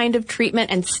right kind of treatment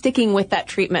and sticking with that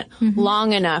treatment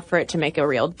long enough for it to make a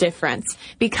real difference.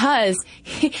 Because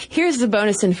here's the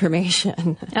bonus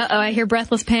information. Uh-oh, I hear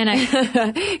breathless panic.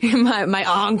 my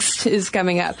angst is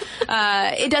coming up.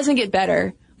 It doesn't get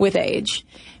better with age.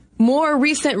 More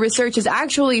recent research has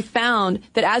actually found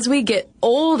that as we get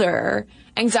older,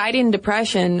 anxiety and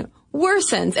depression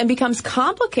worsens and becomes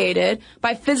complicated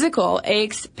by physical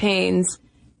aches, pains,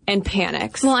 and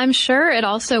panics. Well, I'm sure it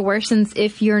also worsens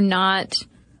if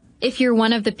you're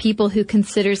one of the people who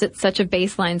considers it such a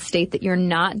baseline state that you're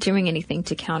not doing anything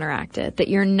to counteract it, that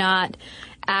you're not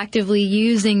actively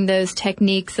using those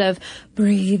techniques of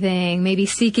breathing, maybe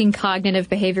seeking cognitive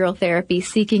behavioral therapy,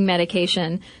 seeking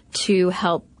medication to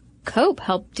help cope,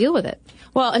 help deal with it.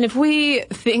 Well, and if we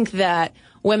think that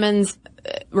women's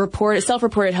self-reported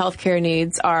healthcare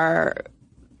needs are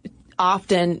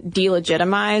often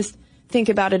delegitimized, think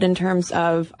about it in terms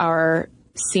of our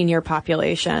senior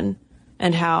population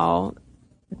and how,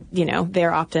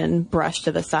 they're often brushed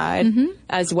to the side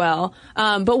as well.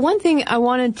 But one thing I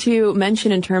wanted to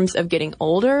mention in terms of getting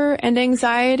older and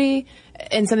anxiety,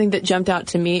 and something that jumped out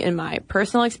to me in my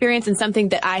personal experience, and something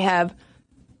that I have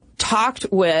talked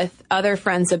with other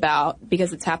friends about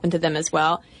because it's happened to them as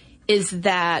well, is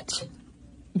that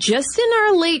just in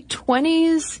our late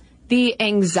 20s, the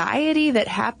anxiety that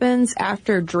happens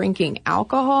after drinking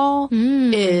alcohol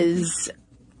is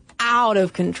out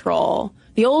of control.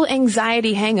 The old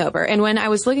anxiety hangover. And when I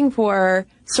was looking for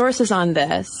sources on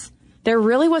this, there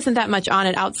really wasn't that much on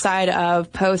it outside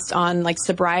of posts on like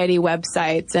sobriety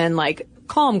websites and like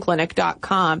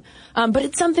calmclinic.com. But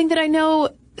it's something that I know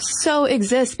so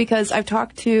exists because I've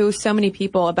talked to so many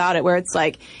people about it, where it's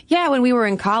like, yeah, when we were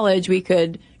in college, we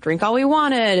could drink all we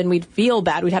wanted and we'd feel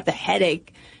bad. We'd have the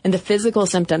headache and the physical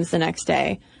symptoms the next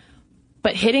day.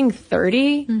 But hitting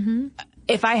 30,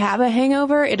 if I have a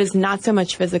hangover, it is not so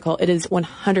much physical. It is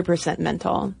 100%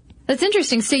 mental. That's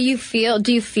interesting. So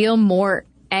do you feel more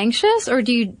anxious, or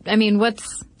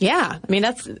Yeah,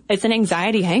 it's an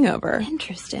anxiety hangover.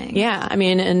 Interesting. Yeah,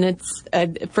 and it's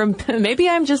maybe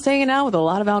I'm just hanging out with a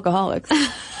lot of alcoholics.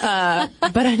 But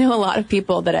I know a lot of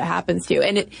people that it happens to.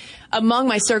 And among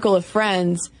my circle of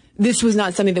friends, this was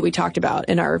not something that we talked about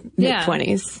in our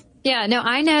mid-20s. Yeah, no,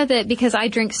 I know that because I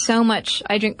drink so much.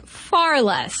 I drink far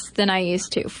less than I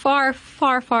used to. Far,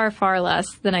 far, far, far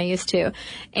less than I used to.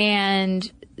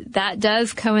 And that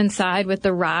does coincide with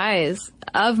the rise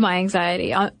of my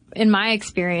anxiety, in my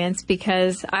experience,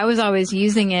 because I was always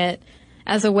using it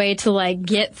as a way to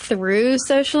get through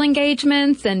social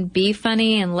engagements and be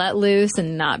funny and let loose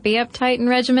and not be uptight and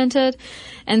regimented.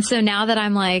 And so now that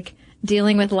I'm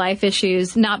dealing with life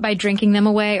issues, not by drinking them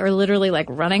away or literally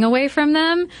running away from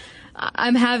them,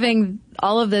 I'm having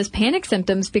all of those panic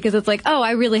symptoms because it's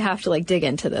I really have to dig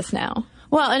into this now.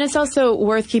 Well, and it's also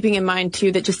worth keeping in mind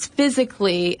too that just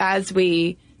physically as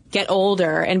we get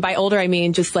older, and by older I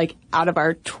mean just out of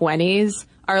our 20s,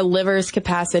 our liver's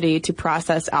capacity to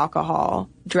process alcohol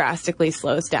drastically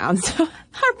slows down. So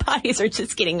our bodies are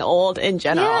just getting old in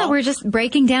general. Yeah, we're just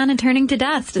breaking down and turning to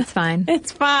dust. It's fine.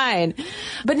 It's fine.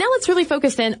 But now let's really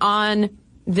focus in on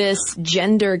this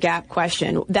gender gap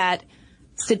question, that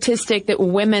statistic that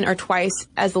women are twice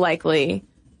as likely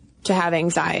to have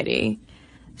anxiety.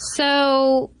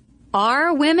 So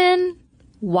are women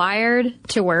wired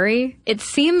to worry. It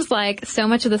seems like so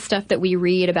much of the stuff that we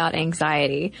read about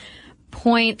anxiety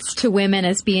points to women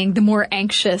as being the more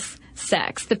anxious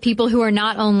sex, the people who are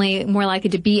not only more likely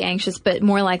to be anxious, but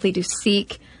more likely to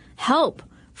seek help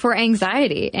for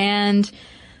anxiety. And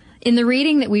in the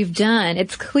reading that we've done,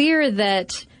 it's clear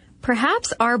that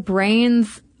perhaps our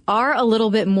brains are a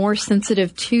little bit more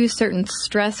sensitive to certain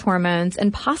stress hormones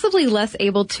and possibly less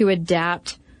able to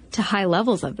adapt to high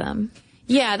levels of them.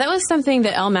 Yeah, that was something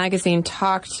that Elle Magazine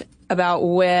talked about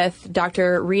with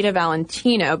Dr. Rita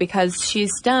Valentino, because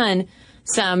she's done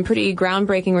some pretty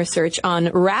groundbreaking research on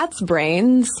rats'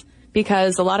 brains,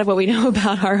 because a lot of what we know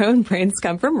about our own brains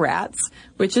come from rats,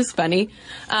 which is funny.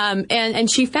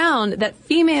 And she found that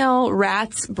female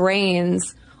rats'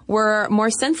 brains were more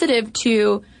sensitive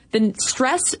to the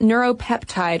stress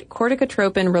neuropeptide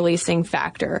corticotropin releasing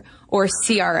factor, or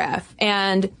CRF.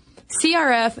 And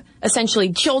CRF essentially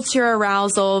jolts your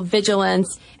arousal,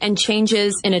 vigilance, and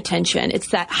changes in attention. It's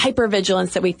that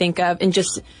hypervigilance that we think of in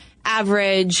just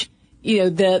average,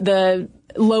 the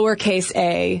lowercase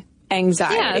a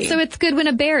anxiety. Yeah, so it's good when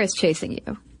a bear is chasing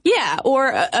you. Yeah, or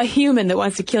a human that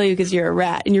wants to kill you because you're a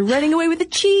rat and you're running away with the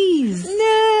cheese.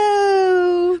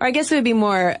 No! Or I guess it would be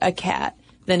more a cat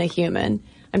than a human.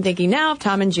 I'm thinking now of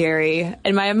Tom and Jerry,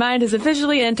 and my mind has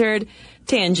officially entered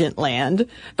tangent land.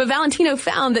 But Valentino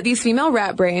found that these female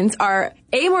rat brains are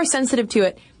more sensitive to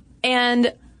it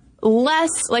and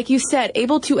less, like you said,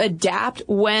 able to adapt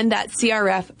when that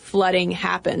CRF flooding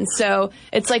happens. So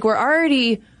it's like we're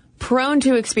already prone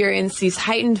to experience these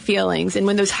heightened feelings. And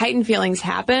when those heightened feelings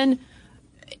happen,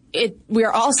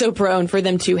 we're also prone for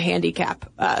them to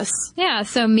handicap us. Yeah,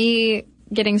 so me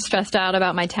getting stressed out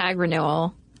about my tag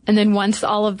renewal, and then once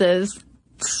all of those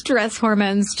stress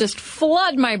hormones just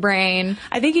flood my brain.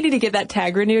 I think you need to get that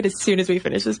tag renewed as soon as we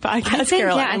finish this podcast,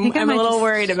 Caroline. I'm a little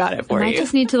worried about it for you. I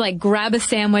just need to grab a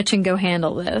sandwich and go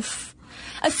handle this.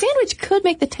 A sandwich could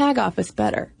make the tag office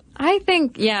better. I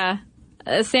think, yeah.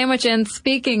 A sandwich, and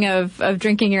speaking of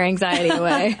drinking your anxiety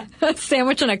away, a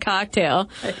sandwich and a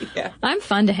cocktail. Yeah. I'm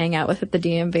fun to hang out with at the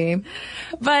DMV.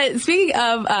 But speaking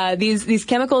of these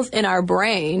chemicals in our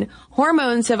brain,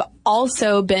 hormones have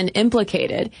also been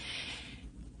implicated.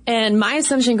 And my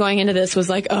assumption going into this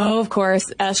was of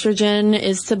course, estrogen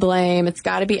is to blame. It's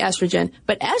got to be estrogen.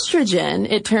 But estrogen,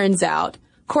 it turns out,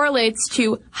 correlates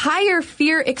to higher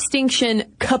fear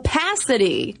extinction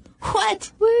capacity.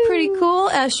 What? Woo. Pretty cool,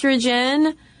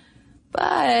 estrogen.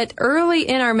 But early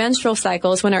in our menstrual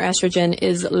cycles, when our estrogen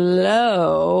is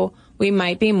low, we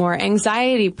might be more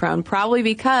anxiety prone, probably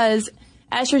because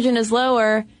estrogen is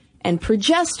lower and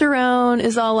progesterone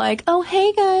is all like, oh,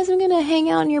 hey guys, I'm going to hang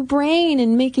out in your brain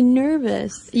and make you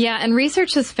nervous. Yeah, and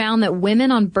research has found that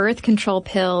women on birth control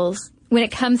pills, when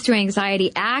it comes to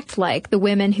anxiety, act like the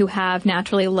women who have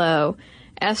naturally low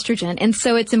estrogen. And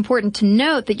so it's important to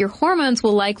note that your hormones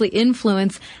will likely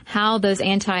influence how those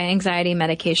anti-anxiety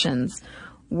medications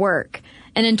work.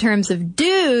 And in terms of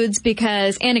dudes,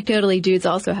 because anecdotally dudes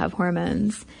also have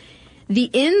hormones, the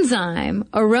enzyme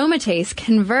aromatase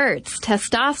converts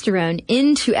testosterone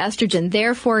into estrogen,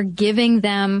 therefore giving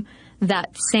them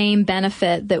that same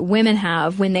benefit that women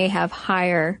have when they have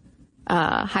higher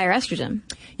estrogen.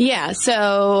 Yeah,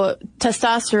 so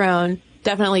testosterone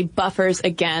definitely buffers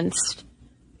against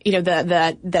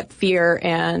that fear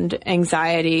and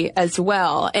anxiety as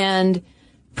well. And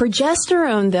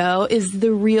progesterone, though, is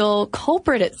the real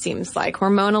culprit, it seems like,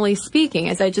 hormonally speaking,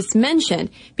 as I just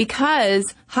mentioned,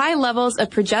 because high levels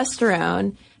of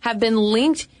progesterone have been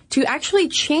linked to actually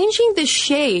changing the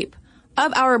shape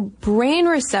of our brain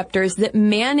receptors that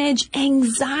manage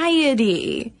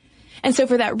anxiety. And so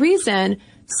for that reason,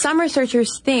 some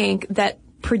researchers think that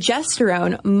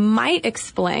progesterone might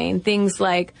explain things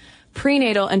like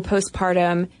prenatal and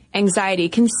postpartum anxiety,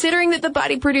 considering that the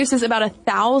body produces about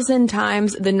 1,000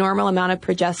 times the normal amount of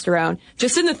progesterone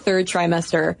just in the third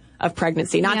trimester of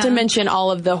pregnancy, not to mention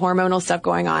all of the hormonal stuff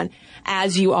going on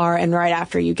as you are and right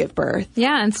after you give birth.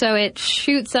 Yeah, and so it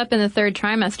shoots up in the third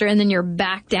trimester, and then you're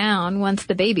back down once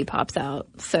the baby pops out.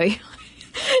 So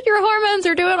your hormones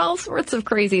are doing all sorts of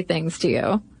crazy things to you.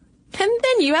 And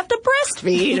then you have to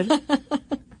breastfeed.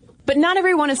 But not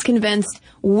everyone is convinced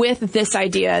with this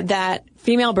idea that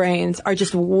female brains are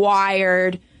just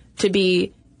wired to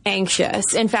be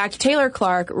anxious. In fact, Taylor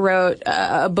Clark wrote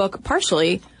a book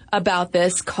partially about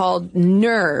this called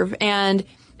Nerve. And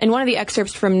in one of the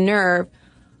excerpts from Nerve,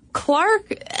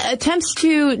 Clark attempts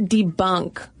to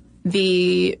debunk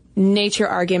the nature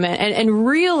argument and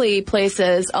really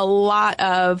places a lot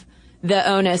of the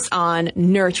onus on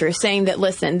nurture, saying that,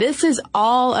 listen, this is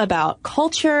all about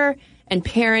culture and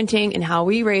parenting and how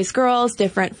we raise girls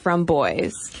different from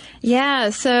boys? Yeah,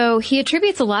 so he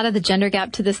attributes a lot of the gender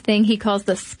gap to this thing he calls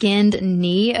the skinned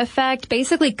knee effect,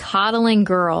 basically coddling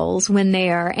girls when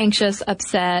they are anxious,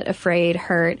 upset, afraid,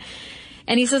 hurt.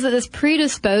 And he says that this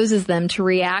predisposes them to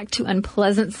react to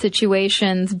unpleasant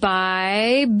situations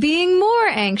by being more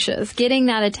anxious, getting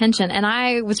that attention. And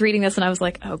I was reading this and I was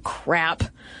like, oh, crap.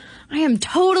 I am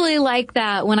totally like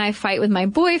that when I fight with my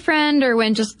boyfriend or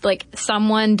when just like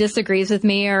someone disagrees with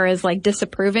me or is like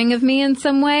disapproving of me in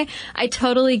some way. I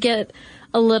totally get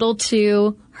a little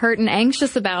too hurt and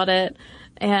anxious about it.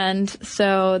 And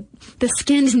so the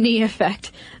skinned knee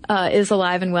effect is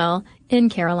alive and well in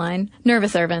Caroline.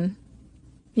 Nervous Irvin.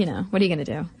 You know, what are you going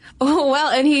to do? Oh, well,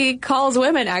 and he calls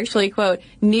women actually, quote,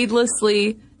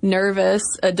 needlessly nervous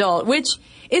adult, which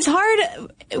is hard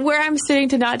where I'm sitting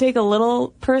to not take a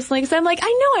little personally because I'm like, I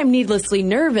know I'm needlessly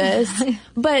nervous,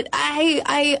 but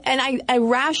I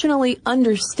rationally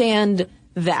understand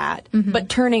that. Mm-hmm. But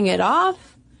turning it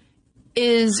off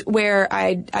is where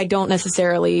I don't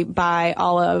necessarily buy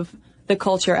all of the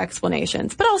culture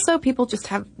explanations. But also people just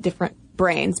have different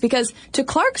brains because to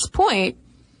Clark's point,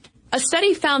 a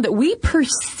study found that we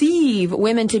perceive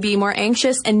women to be more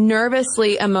anxious and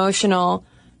nervously emotional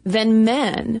than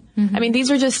men. Mm-hmm. I mean, these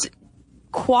are just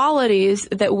qualities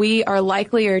that we are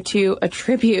likelier to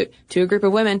attribute to a group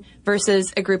of women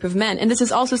versus a group of men. And this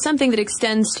is also something that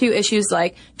extends to issues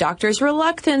like doctors'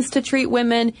 reluctance to treat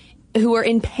women who are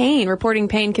in pain, reporting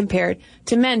pain compared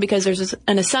to men, because there's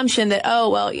an assumption that, oh,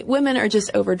 well, women are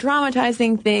just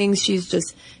over-dramatizing things. She's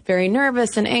just very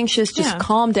nervous and anxious. Just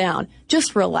calm down.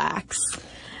 Just relax.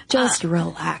 Just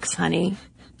relax, honey.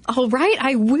 All right,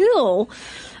 I will.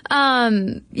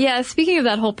 Speaking of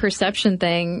that whole perception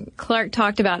thing, Clark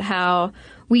talked about how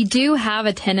we do have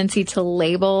a tendency to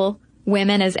label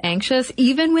women as anxious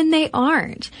even when they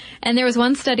aren't. And there was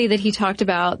one study that he talked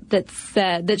about that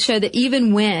showed that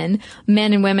even when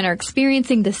men and women are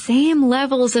experiencing the same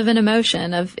levels of an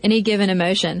emotion, of any given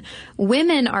emotion,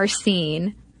 women are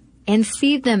seen and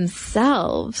see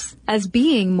themselves as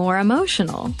being more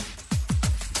emotional.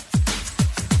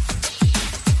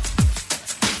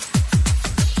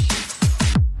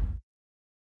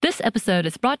 This episode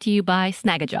is brought to you by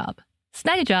Snagajob.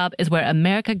 Snagajob is where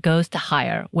America goes to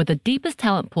hire, with the deepest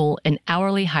talent pool in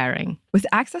hourly hiring. With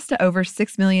access to over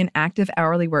 6 million active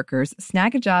hourly workers,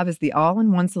 Snagajob is the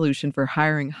all-in-one solution for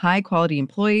hiring high-quality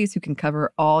employees who can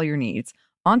cover all your needs.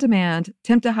 On demand,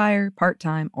 temp to hire,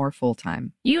 part-time, or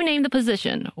full-time. You name the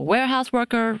position: warehouse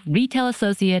worker, retail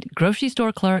associate, grocery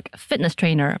store clerk, fitness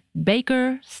trainer,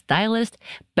 baker, stylist,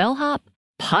 bellhop,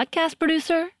 podcast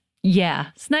producer. Yeah,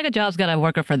 Snagajob's got a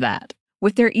worker for that.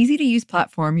 With their easy-to-use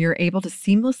platform, you're able to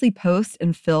seamlessly post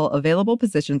and fill available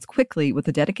positions quickly with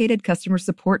a dedicated customer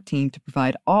support team to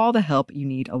provide all the help you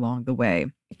need along the way.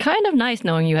 Kind of nice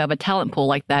knowing you have a talent pool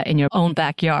like that in your own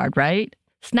backyard, right?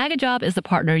 Snagajob is the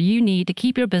partner you need to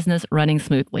keep your business running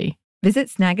smoothly. Visit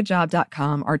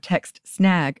snagajob.com or text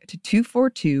SNAG to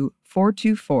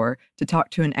 242-424 to talk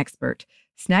to an expert.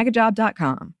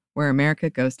 Snagajob.com, where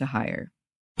America goes to hire.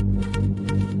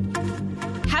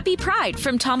 Happy Pride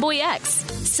from Tomboy X,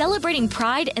 celebrating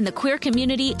pride and the queer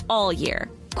community all year.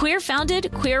 Queer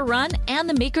founded, queer run, and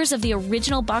the makers of the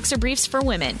original boxer briefs for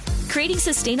women, creating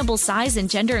sustainable size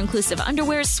and gender inclusive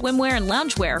underwear, swimwear, and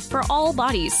loungewear for all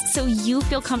bodies so you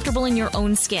feel comfortable in your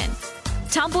own skin.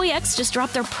 Tomboy X just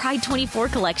dropped their Pride 24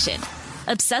 collection.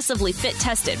 Obsessively fit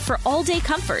tested for all day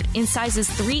comfort in sizes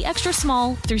 3 extra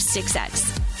small through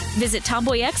 6X. Visit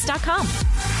tomboyx.com.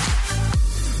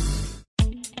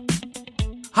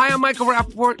 Hi, I'm Michael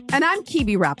Rappaport. And I'm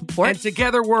Kibi Rappaport. And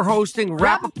together we're hosting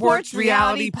Rappaport's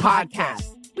Reality Podcast.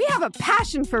 We have a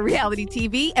passion for reality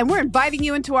TV, and we're inviting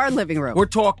you into our living room. We're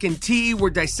talking tea, we're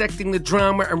dissecting the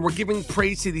drama, and we're giving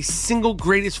praise to the single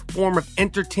greatest form of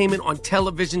entertainment on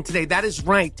television today. That is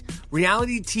right.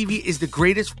 Reality TV is the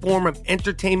greatest form of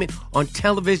entertainment on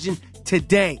television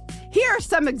today. Here are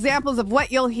some examples of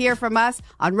what you'll hear from us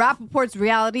on Rappaport's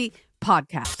Reality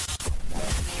Podcast.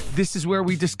 This is where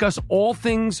we discuss all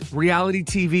things reality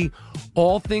TV,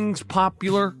 all things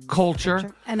popular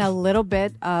culture. And a little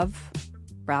bit of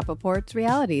Rappaport's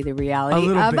reality, the reality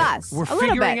of us. We're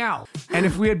figuring out. And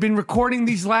if we had been recording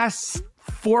these last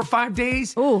 4 or 5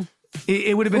 days,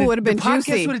 it would have been, the podcast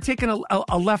juicy. Would have taken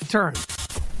a left turn.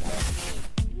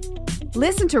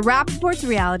 Listen to Rappaport's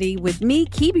Reality with me,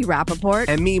 Kibi Rappaport.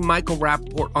 And me, Michael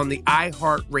Rappaport, on the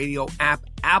iHeartRadio app,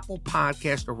 Apple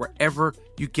Podcast, or wherever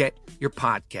you get your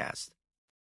podcast.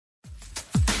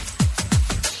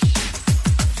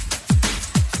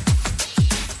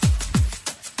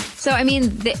 So, I mean,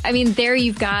 there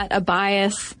you've got a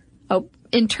bias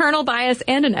internal bias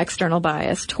and an external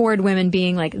bias toward women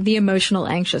being like the emotional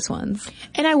anxious ones.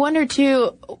 And I wonder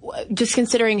too, just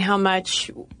considering how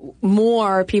much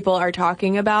more people are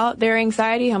talking about their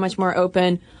anxiety, how much more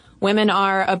open women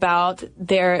are about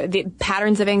the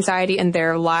patterns of anxiety in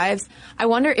their lives. I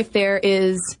wonder if there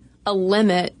is a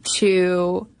limit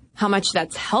to how much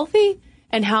that's healthy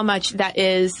and how much that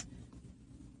is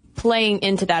playing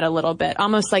into that a little bit,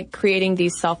 almost like creating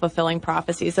these self-fulfilling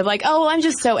prophecies of like, oh, well, I'm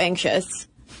just so anxious.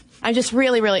 I'm just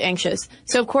really, really anxious.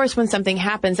 So, of course, when something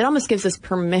happens, it almost gives us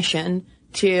permission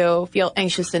to feel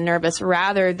anxious and nervous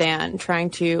rather than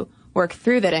trying to work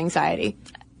through that anxiety.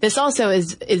 This also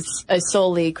is a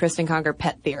solely Kristen Conger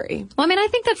pet theory. Well, I mean, I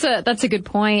think that's a good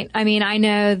point. I mean, I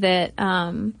know that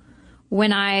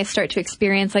when I start to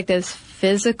experience like those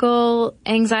physical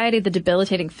anxiety, the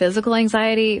debilitating physical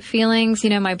anxiety feelings,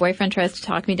 my boyfriend tries to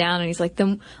talk me down and he's like,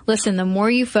 listen, the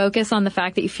more you focus on the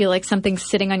fact that you feel like something's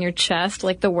sitting on your chest,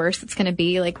 like the worse it's going to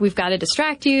be. Like, we've got to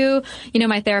distract you.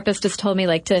 My therapist just told me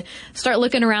like to start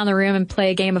looking around the room and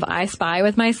play a game of I Spy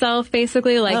with myself,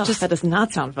 basically. Like, that does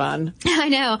not sound fun. I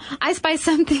know. I spy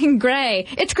something gray.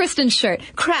 It's Kristen's shirt.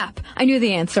 Crap. I knew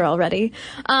the answer already.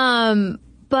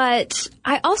 But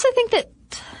I also think that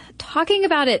talking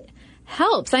about it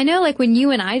helps. I know, like, when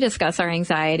you and I discuss our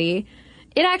anxiety,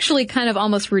 it actually kind of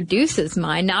almost reduces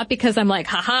mine, not because I'm like,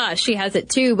 haha, she has it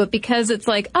too, but because it's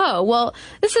like, oh, well,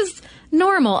 this is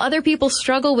normal. Other people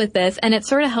struggle with this, and it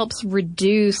sort of helps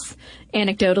reduce,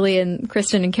 anecdotally in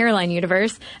Kristen and Caroline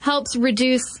universe, helps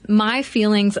reduce my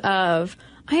feelings of,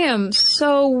 I am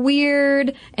so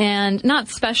weird and not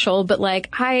special, but like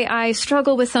I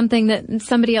struggle with something that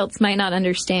somebody else might not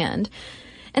understand.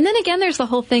 And then again, there's the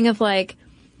whole thing of like,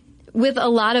 with a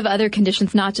lot of other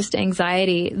conditions, not just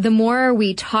anxiety, the more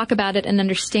we talk about it and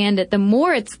understand it, the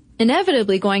more it's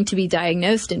inevitably going to be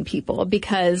diagnosed in people,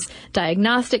 because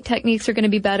diagnostic techniques are going to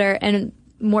be better, and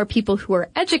more people who are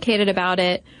educated about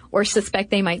it or suspect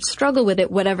they might struggle with it,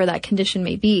 whatever that condition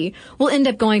may be, will end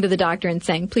up going to the doctor and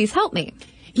saying, please help me.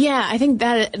 Yeah, I think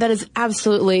that is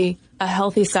absolutely a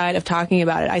healthy side of talking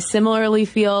about it. I similarly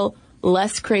feel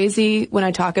less crazy when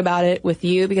I talk about it with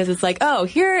you, because it's like, oh,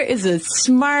 here is a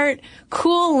smart,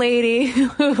 cool lady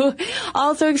who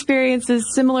also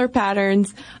experiences similar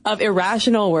patterns of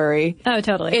irrational worry. Oh,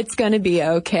 totally. It's going to be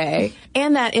okay.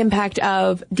 And that impact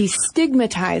of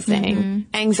destigmatizing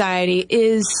anxiety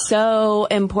is so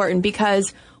important,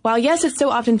 because while, yes, it's so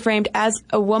often framed as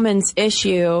a woman's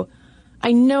issue,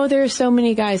 I know there are so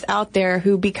many guys out there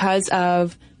who, because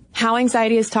of how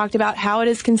anxiety is talked about, how it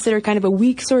is considered kind of a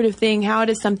weak sort of thing, how it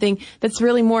is something that's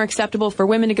really more acceptable for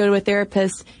women to go to a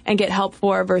therapist and get help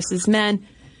for versus men,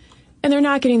 and they're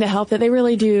not getting the help that they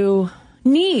really do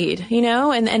need,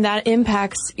 and that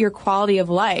impacts your quality of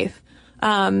life.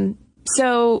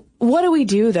 So what do we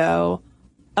do, though,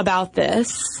 about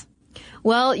this?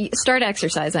 Well, start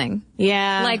exercising.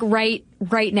 Yeah. Like right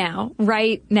now.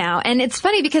 And it's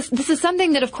funny because this is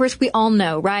something that, of course, we all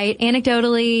know, right?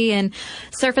 Anecdotally and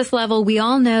surface level, we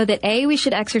all know that we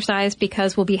should exercise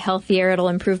because we'll be healthier. It'll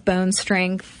improve bone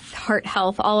strength, heart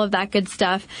health, all of that good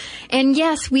stuff. And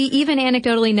yes, we even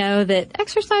anecdotally know that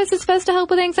exercise is supposed to help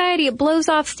with anxiety. It blows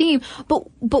off steam. But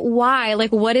why?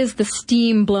 Like, what is the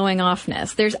steam blowing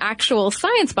offness? There's actual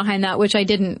science behind that, which I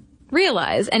didn't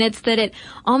realize. And it's that it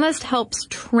almost helps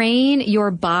train your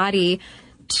body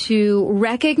to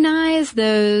recognize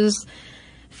those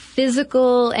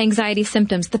physical anxiety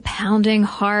symptoms, the pounding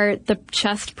heart, the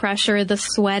chest pressure, the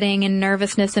sweating and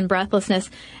nervousness and breathlessness,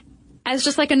 as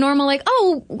just like a normal, like,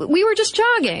 oh, we were just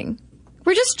jogging.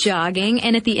 We're just jogging.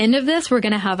 And at the end of this, we're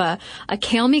going to have a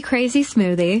Kale Me Crazy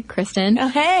smoothie, Kristen. Oh,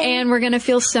 hey. And we're going to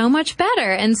feel so much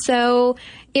better. And so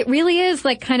it really is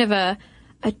like kind of a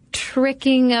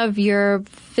tricking of your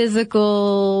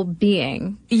physical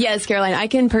being. Yes, Caroline, I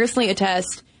can personally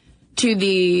attest to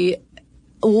the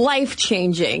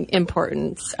life-changing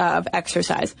importance of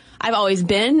exercise. I've always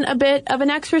been a bit of an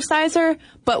exerciser,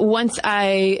 but once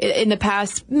in the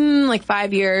past,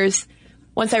 5 years,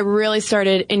 once I really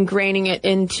started ingraining it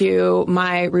into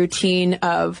my routine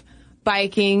of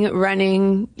biking,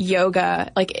 running,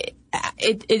 yoga, like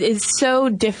it is so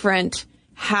different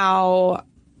how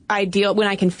I deal when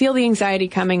I can feel the anxiety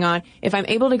coming on. If I'm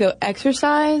able to go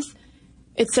exercise,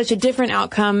 it's such a different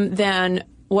outcome than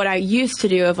what I used to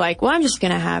do of like, well, I'm just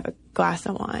going to have a glass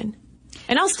of wine.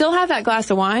 And I'll still have that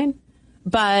glass of wine,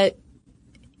 but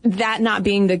that not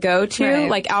being the go-to, right.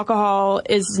 Like alcohol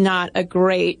is not a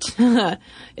great,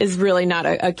 is really not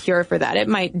a cure for that. It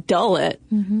might dull it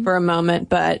for a moment,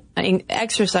 but I mean,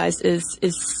 exercise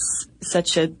is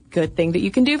such a good thing that you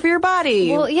can do for your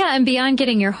body. Well, yeah, and beyond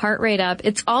getting your heart rate up,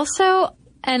 it's also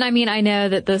And I mean, I know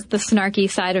that the snarky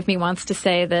side of me wants to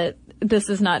say that this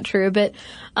is not true, but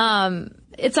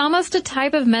it's almost a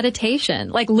type of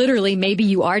meditation. Like literally, maybe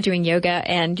you are doing yoga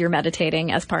and you're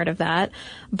meditating as part of that.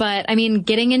 But I mean,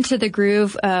 getting into the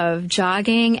groove of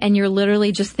jogging and you're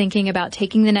literally just thinking about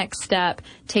taking the next step,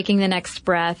 taking the next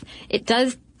breath. It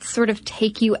does sort of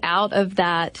take you out of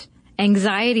that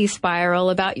anxiety spiral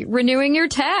about renewing your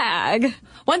tag.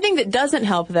 One thing that doesn't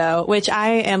help, though, which I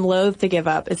am loath to give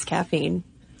up, is caffeine.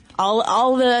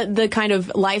 All the kind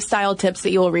of lifestyle tips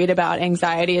that you will read about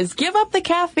anxiety is give up the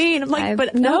caffeine. I'm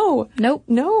like, no.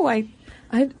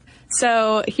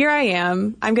 So here I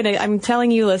am. I'm telling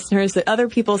you listeners that other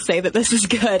people say that this is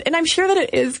good, and I'm sure that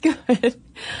it is good.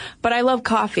 But I love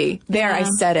coffee. There, I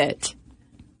said it.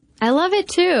 I love it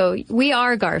too. We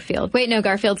are Garfield. Wait, no,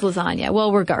 Garfield's lasagna.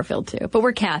 Well, we're Garfield too, but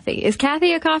we're Kathy. Is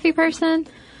Kathy a coffee person?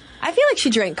 I feel like she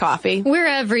drank coffee. We're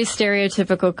every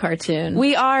stereotypical cartoon.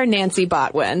 We are Nancy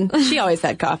Botwin. She always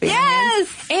had coffee.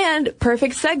 Yes! And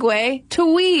perfect segue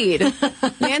to weed.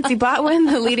 Nancy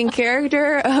Botwin, the leading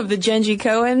character of the Jenji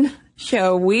Cohen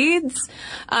show Weeds.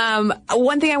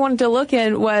 One thing I wanted to look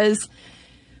in was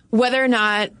whether or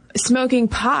not smoking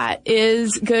pot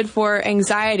is good for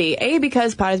anxiety. A,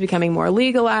 because pot is becoming more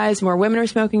legalized. More women are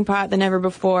smoking pot than ever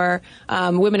before.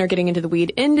 Women are getting into the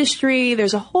weed industry.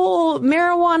 There's a whole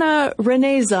marijuana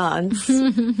renaissance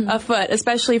afoot,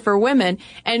 especially for women.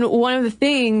 And one of the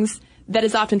things that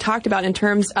is often talked about in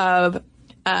terms of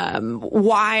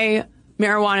why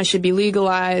marijuana should be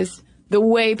legalized, the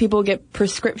way people get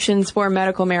prescriptions for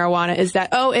medical marijuana is that,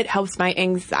 it helps my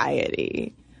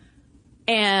anxiety.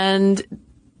 And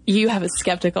you have a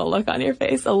skeptical look on your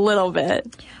face a little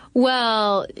bit.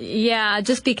 Well, yeah,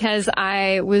 just because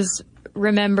I was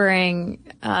remembering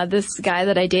this guy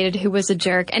that I dated who was a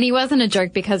jerk. And he wasn't a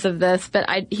jerk because of this, but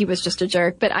he was just a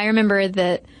jerk. But I remember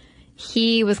that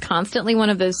he was constantly one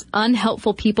of those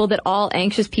unhelpful people that all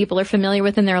anxious people are familiar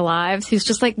with in their lives. Who's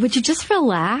just like, would you just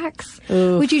relax?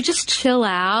 Ooh. Would you just chill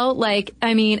out? Like,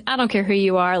 I mean, I don't care who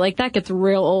you are. Like, that gets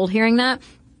real old hearing that.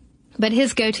 But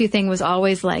his go-to thing was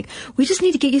always like, we just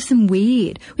need to get you some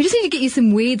weed. We just need to get you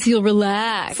some weed so you'll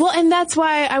relax. Well, and that's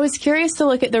why I was curious to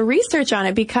look at the research on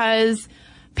it, because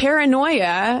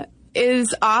paranoia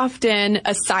is often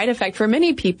a side effect for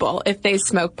many people if they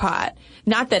smoke pot.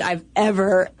 Not that I've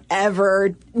ever,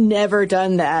 never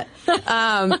done that.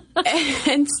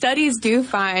 And studies do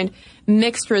find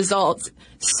mixed results.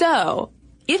 So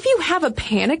if you have a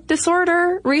panic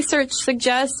disorder, research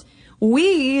suggests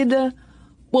weed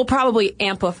will probably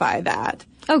amplify that.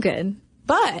 Oh, good.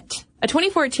 But a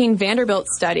 2014 Vanderbilt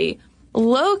study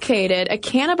located a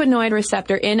cannabinoid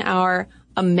receptor in our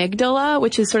amygdala,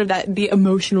 which is sort of the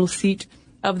emotional seat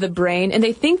of the brain. And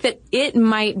they think that it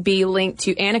might be linked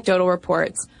to anecdotal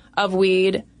reports of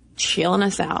weed chilling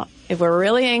us out. If we're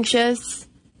really anxious,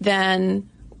 then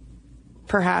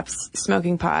perhaps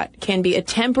smoking pot can be a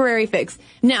temporary fix.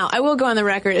 Now, I will go on the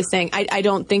record as saying I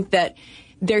don't think that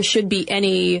there should be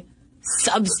any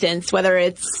substance, whether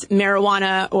it's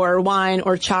marijuana or wine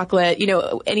or chocolate,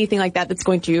 anything like that that's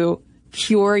going to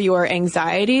cure your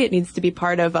anxiety. It needs to be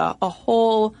part of a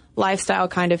whole lifestyle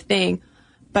kind of thing.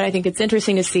 But I think it's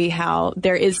interesting to see how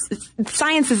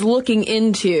science is looking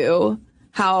into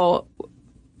how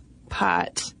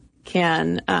pot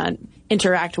can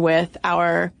interact with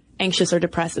our anxious or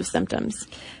depressive symptoms.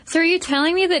 So are you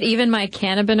telling me that even my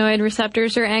cannabinoid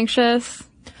receptors are anxious?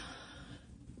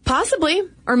 Possibly.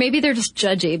 Or maybe they're just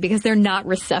judgy because they're not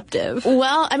receptive.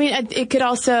 Well, I mean, it could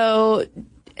also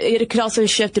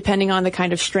shift depending on the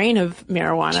kind of strain of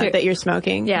marijuana that you're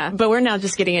smoking. Yeah. But we're now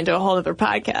just getting into a whole other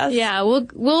podcast. Yeah, we'll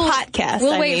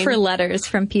wait for letters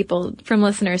from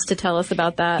listeners to tell us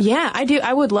about that. Yeah, I do.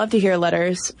 I would love to hear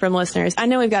letters from listeners. I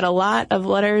know we've got a lot of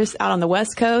letters out on the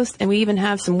West Coast, and we even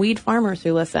have some weed farmers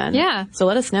who listen. Yeah. So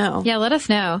let us know. Yeah, let us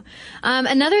know.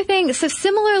 Another thing, so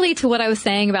similarly to what I was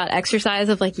saying about exercise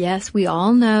of like, yes, we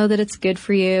all know that it's good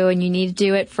for you and you need to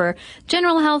do it for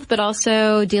general health, but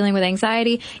also dealing with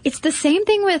anxiety. It's the same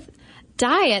thing with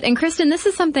diet. And Kristen, this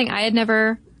is something I had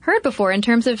never heard before in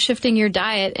terms of shifting your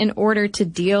diet in order to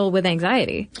deal with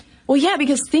anxiety. Well, yeah,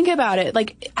 because think about it.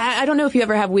 Like, I don't know if you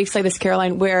ever have weeks like this,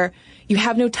 Caroline, where you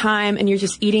have no time and you're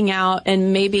just eating out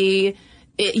and maybe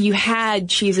you had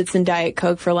Cheez-Its and Diet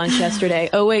Coke for lunch yesterday.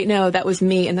 Oh, wait, no, that was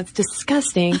me. And that's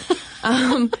disgusting.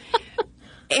 And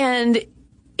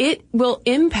it will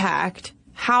impact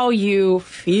how you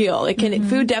feel.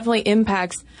 Food definitely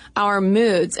impacts our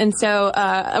moods. And so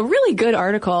a really good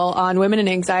article on women and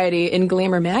anxiety in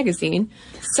Glamour magazine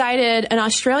cited an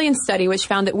Australian study which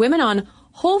found that women on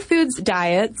Whole Foods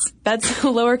diets, that's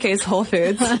lowercase Whole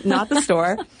Foods, not the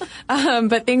store,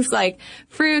 but things like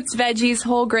fruits, veggies,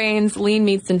 whole grains, lean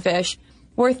meats, and fish,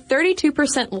 were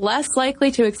 32% less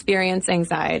likely to experience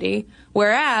anxiety,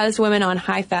 whereas women on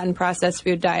high-fat and processed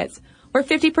food diets were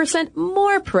 50%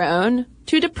 more prone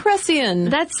to depression.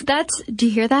 Do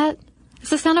you hear that? It's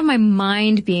the sound of my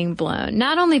mind being blown.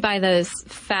 Not only by those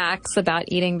facts about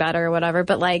eating better or whatever,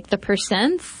 but like the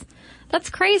percents. That's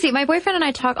crazy. My boyfriend and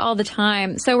I talk all the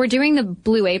time. So we're doing the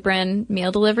Blue Apron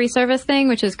meal delivery service thing,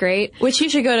 which is great. Which you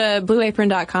should go to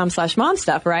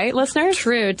blueapron.com/momstuff, right, listeners?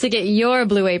 True, to get your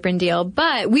Blue Apron deal.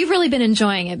 But we've really been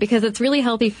enjoying it because it's really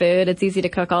healthy food. It's easy to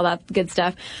cook, all that good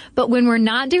stuff. But when we're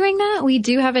not doing that, we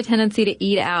do have a tendency to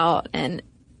eat out. And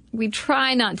we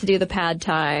try not to do the pad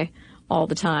thai all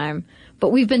the time. But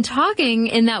we've been talking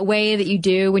in that way that you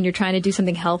do when you're trying to do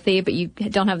something healthy, but you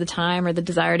don't have the time or the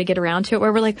desire to get around to it,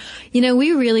 where we're like,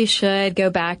 we really should go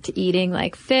back to eating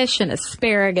like fish and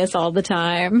asparagus all the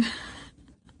time.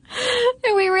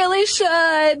 And we really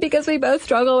should, because we both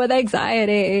struggle with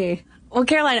anxiety. Well,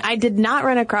 Caroline, I did not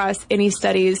run across any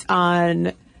studies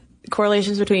on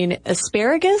correlations between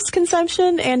asparagus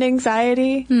consumption and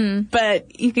anxiety,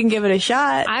 but you can give it a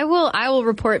shot. I will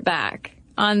report back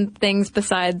on things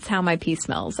besides how my pee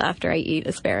smells after I eat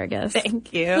asparagus.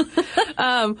 Thank you.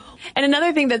 And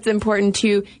another thing that's important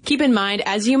to keep in mind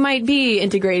as you might be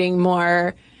integrating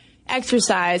more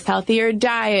exercise, healthier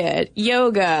diet,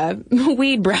 yoga,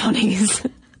 weed brownies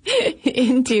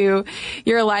into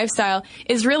your lifestyle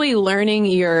is really learning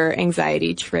your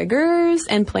anxiety triggers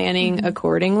and planning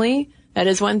accordingly. That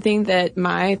is one thing that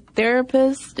my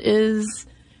therapist is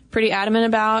pretty adamant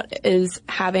about, is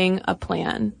having a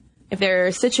plan. If there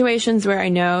are situations where I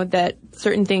know that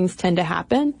certain things tend to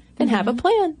happen, then have a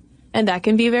plan. And that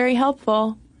can be very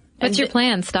helpful. What's your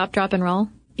plan? Stop, drop, and roll?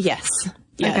 Yes.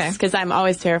 Yes. Because I'm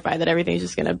always terrified that everything's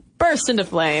just going to burst into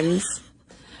flames.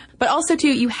 But also, too,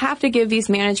 you have to give these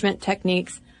management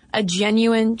techniques a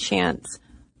genuine chance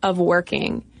of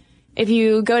working. If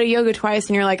you go to yoga twice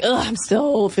and you're like, ugh, I'm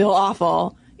still feel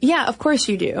awful. Yeah, of course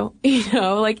you do.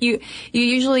 You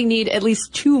usually need at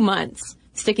least 2 months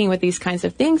sticking with these kinds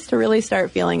of things to really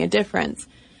start feeling a difference.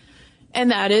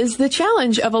 And that is the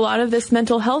challenge of a lot of this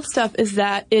mental health stuff, is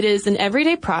that it is an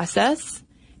everyday process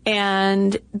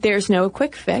and there's no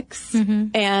quick fix.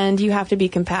 And you have to be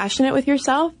compassionate with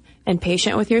yourself and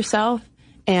patient with yourself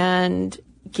and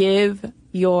give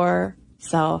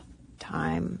yourself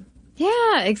time.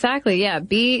 Yeah, exactly. Yeah.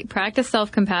 Practice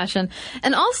self-compassion.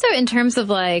 And also in terms of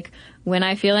like, when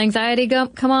I feel anxiety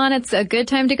come on, it's a good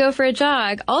time to go for a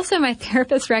jog. Also, my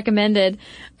therapist recommended,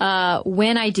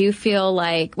 when I do feel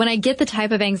like, when I get the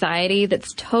type of anxiety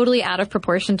that's totally out of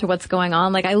proportion to what's going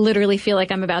on, like I literally feel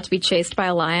like I'm about to be chased by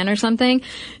a lion or something,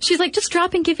 she's like, just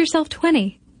drop and give yourself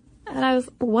 20. And I was,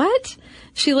 what?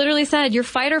 She literally said, your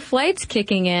fight or flight's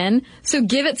kicking in, so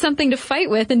give it something to fight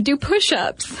with and do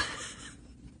push-ups.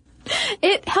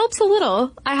 It helps a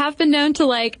little. I have been known to,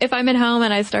 like, if I'm at home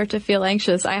and I start to feel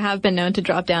anxious, I have been known to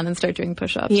drop down and start doing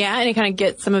push-ups. Yeah, and it kind of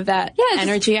gets some of that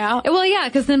energy out. Well, yeah,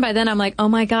 because then by then I'm like, oh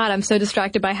my God, I'm so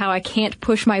distracted by how I can't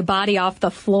push my body off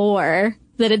the floor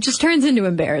that it just turns into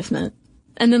embarrassment.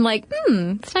 And then like,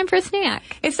 it's time for a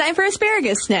snack. It's time for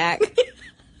asparagus snack.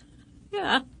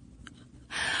 Yeah.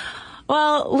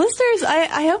 Well, listeners,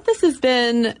 I hope this has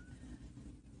been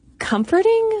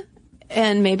comforting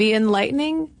and maybe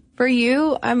enlightening for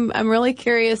you. I'm really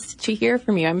curious to hear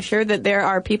from you. I'm sure that there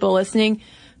are people listening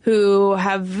who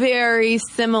have very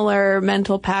similar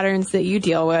mental patterns that you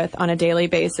deal with on a daily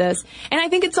basis. And I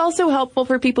think it's also helpful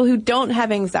for people who don't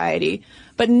have anxiety,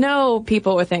 but know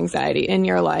people with anxiety in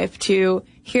your life to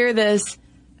hear this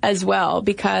as well,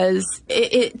 because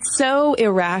it's so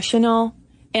irrational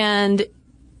and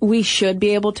we should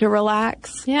be able to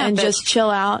relax and just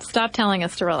chill out. Stop telling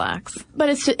us to relax. But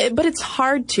it's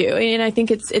hard to, and I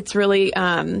think it's really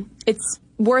it's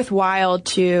worthwhile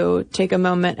to take a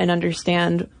moment and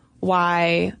understand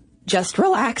why just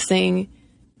relaxing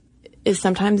is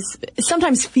sometimes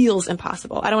feels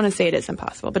impossible. I don't want to say it is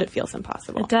impossible, but it feels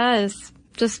impossible. It does.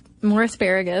 Just more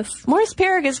asparagus. More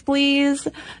asparagus, please.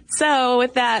 So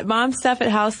with that,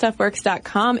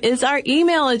 momstuff@howstuffworks.com is our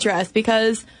email address,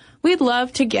 because we'd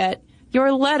love to get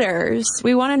your letters.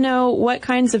 We want to know what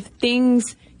kinds of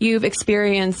things you've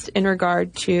experienced in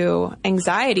regard to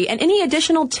anxiety and any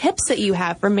additional tips that you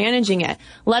have for managing it.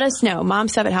 Let us know.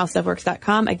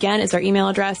 momstuff@howstuffworks.com, again, is our email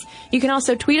address. You can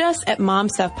also tweet us at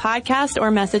momstuffpodcast or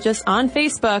message us on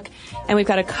Facebook. And we've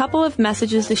got a couple of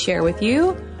messages to share with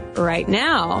you right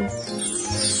now.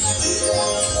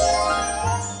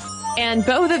 And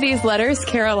both of these letters,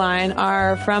 Caroline,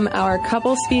 are from our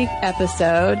Couple Speak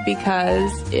episode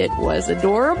because it was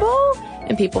adorable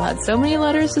and people had so many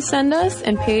letters to send us.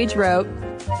 And Paige wrote,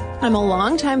 I'm a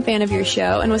longtime fan of your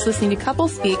show and was listening to Couple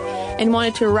Speak and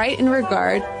wanted to write in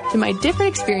regard to my different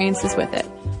experiences with it.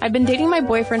 I've been dating my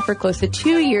boyfriend for close to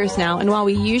 2 years now, and while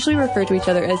we usually refer to each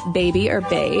other as baby or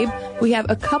babe, we have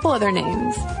a couple other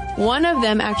names. One of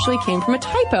them actually came from a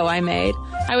typo I made.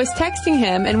 I was texting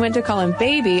him and went to call him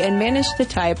baby and managed to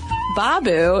type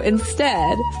Babu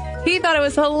instead. He thought it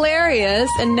was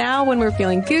hilarious, and now when we're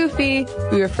feeling goofy,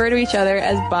 we refer to each other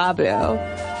as Babu.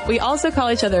 We also call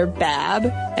each other Bab,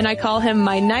 and I call him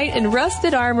my knight in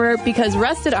rusted armor because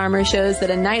rusted armor shows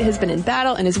that a knight has been in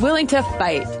battle and is willing to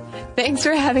fight. Thanks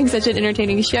for having such an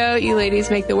entertaining show. You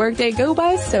ladies make the workday go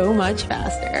by so much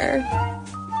faster.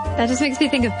 That just makes me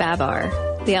think of Babar,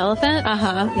 the elephant.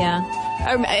 Uh-huh. Yeah.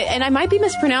 And I might be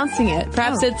mispronouncing it.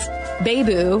 Perhaps it's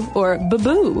Babu or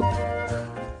Baboo.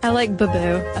 I like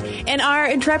Babu. And our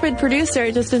intrepid producer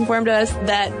just informed us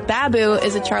that Babu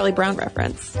is a Charlie Brown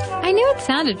reference. I knew it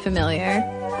sounded familiar,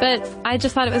 but I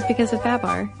just thought it was because of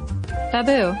Babar.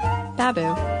 Babu.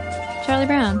 Charlie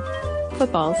Brown.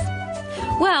 Footballs.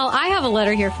 Well, I have a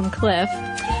letter here from Cliff,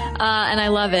 and I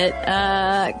love it.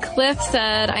 Cliff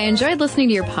said, I enjoyed listening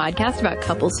to your podcast about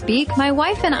Couple Speak. My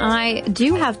wife and I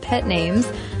do have pet names.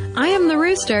 I am the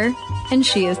rooster, and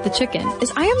she is the chicken.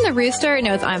 Is I am the rooster?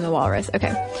 No, it's I am the walrus.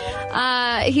 Okay.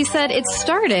 He said, it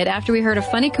started after we heard a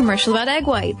funny commercial about egg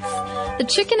whites. The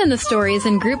chicken in the story is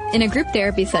in a group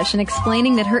therapy session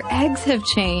explaining that her eggs have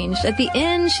changed. At the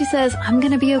end, she says, I'm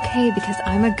going to be okay because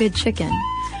I'm a good chicken.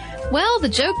 Well, the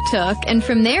joke took, and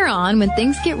from there on, when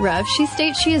things get rough, she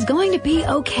states she is going to be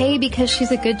okay because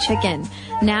she's a good chicken.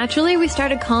 Naturally, we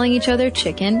started calling each other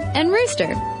chicken and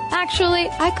rooster. Actually,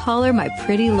 I call her my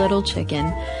pretty little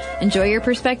chicken. Enjoy your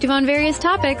perspective on various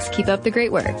topics. Keep up the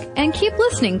great work. And keep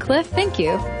listening, Cliff. Thank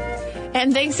you.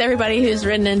 And thanks to everybody who's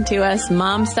written into us.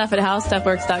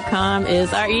 momstuff@howstuffworks.com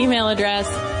is our email address.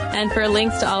 And for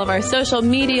links to all of our social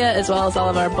media, as well as all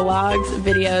of our blogs,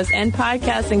 videos, and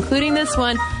podcasts, including this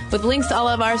one, with links to all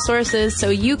of our sources so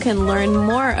you can learn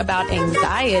more about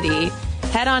anxiety,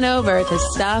 head on over to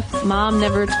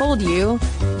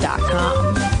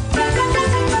stuffmomnevertoldyou.com.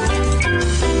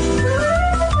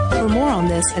 For more on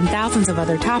this and thousands of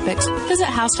other topics, visit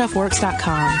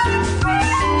howstuffworks.com.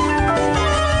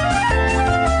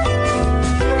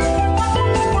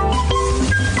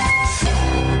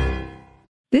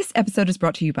 This episode is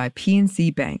brought to you by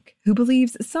PNC Bank, who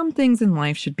believes some things in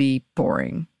life should be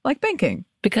boring, like banking.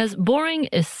 Because boring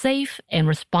is safe and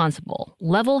responsible,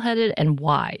 level-headed and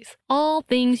wise. All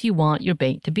things you want your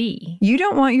bank to be. You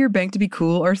don't want your bank to be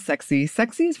cool or sexy.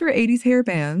 Sexy is for 80s hair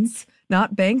bands,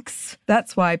 not banks.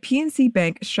 That's why PNC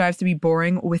Bank strives to be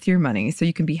boring with your money so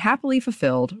you can be happily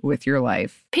fulfilled with your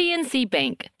life. PNC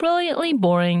Bank, brilliantly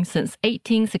boring since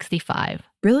 1865.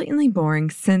 Brilliantly Boring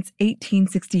Since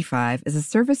 1865 is a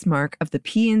service mark of the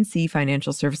PNC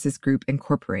Financial Services Group,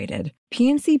 Incorporated.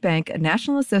 PNC Bank, a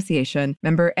National Association,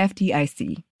 member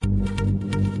FDIC.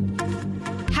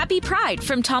 Happy Pride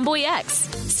from Tomboy X,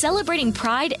 celebrating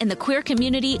pride in the queer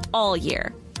community all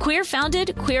year. Queer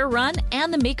founded, queer run,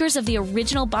 and the makers of the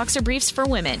original boxer briefs for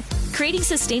women, creating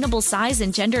sustainable size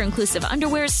and gender inclusive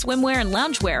underwear, swimwear, and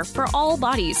loungewear for all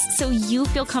bodies so you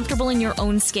feel comfortable in your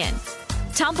own skin.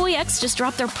 Tomboy X just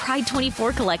dropped their Pride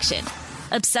 24 collection.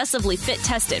 Obsessively fit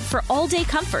tested for all-day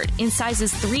comfort in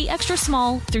sizes 3 extra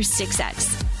small through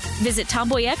 6X. Visit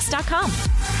tomboyx.com.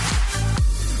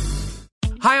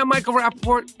 Hi, I'm Michael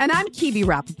Rappaport. And I'm Kibi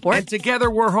Rappaport. And together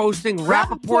we're hosting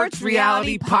Rappaport's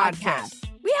Reality Podcast.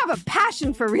 We have a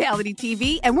passion for reality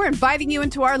TV, and we're inviting you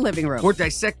into our living room. We're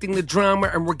dissecting the drama,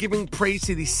 and we're giving praise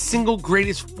to the single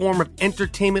greatest form of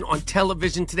entertainment on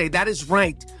television today. That is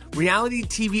right. Reality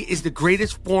TV is the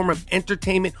greatest form of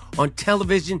entertainment on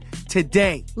television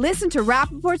today. Listen to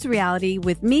Rappaport's Reality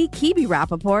with me, Kibi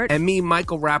Rappaport. And me,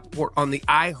 Michael Rappaport, on the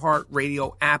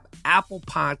iHeartRadio app, Apple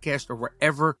Podcast, or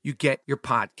wherever you get your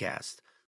podcast.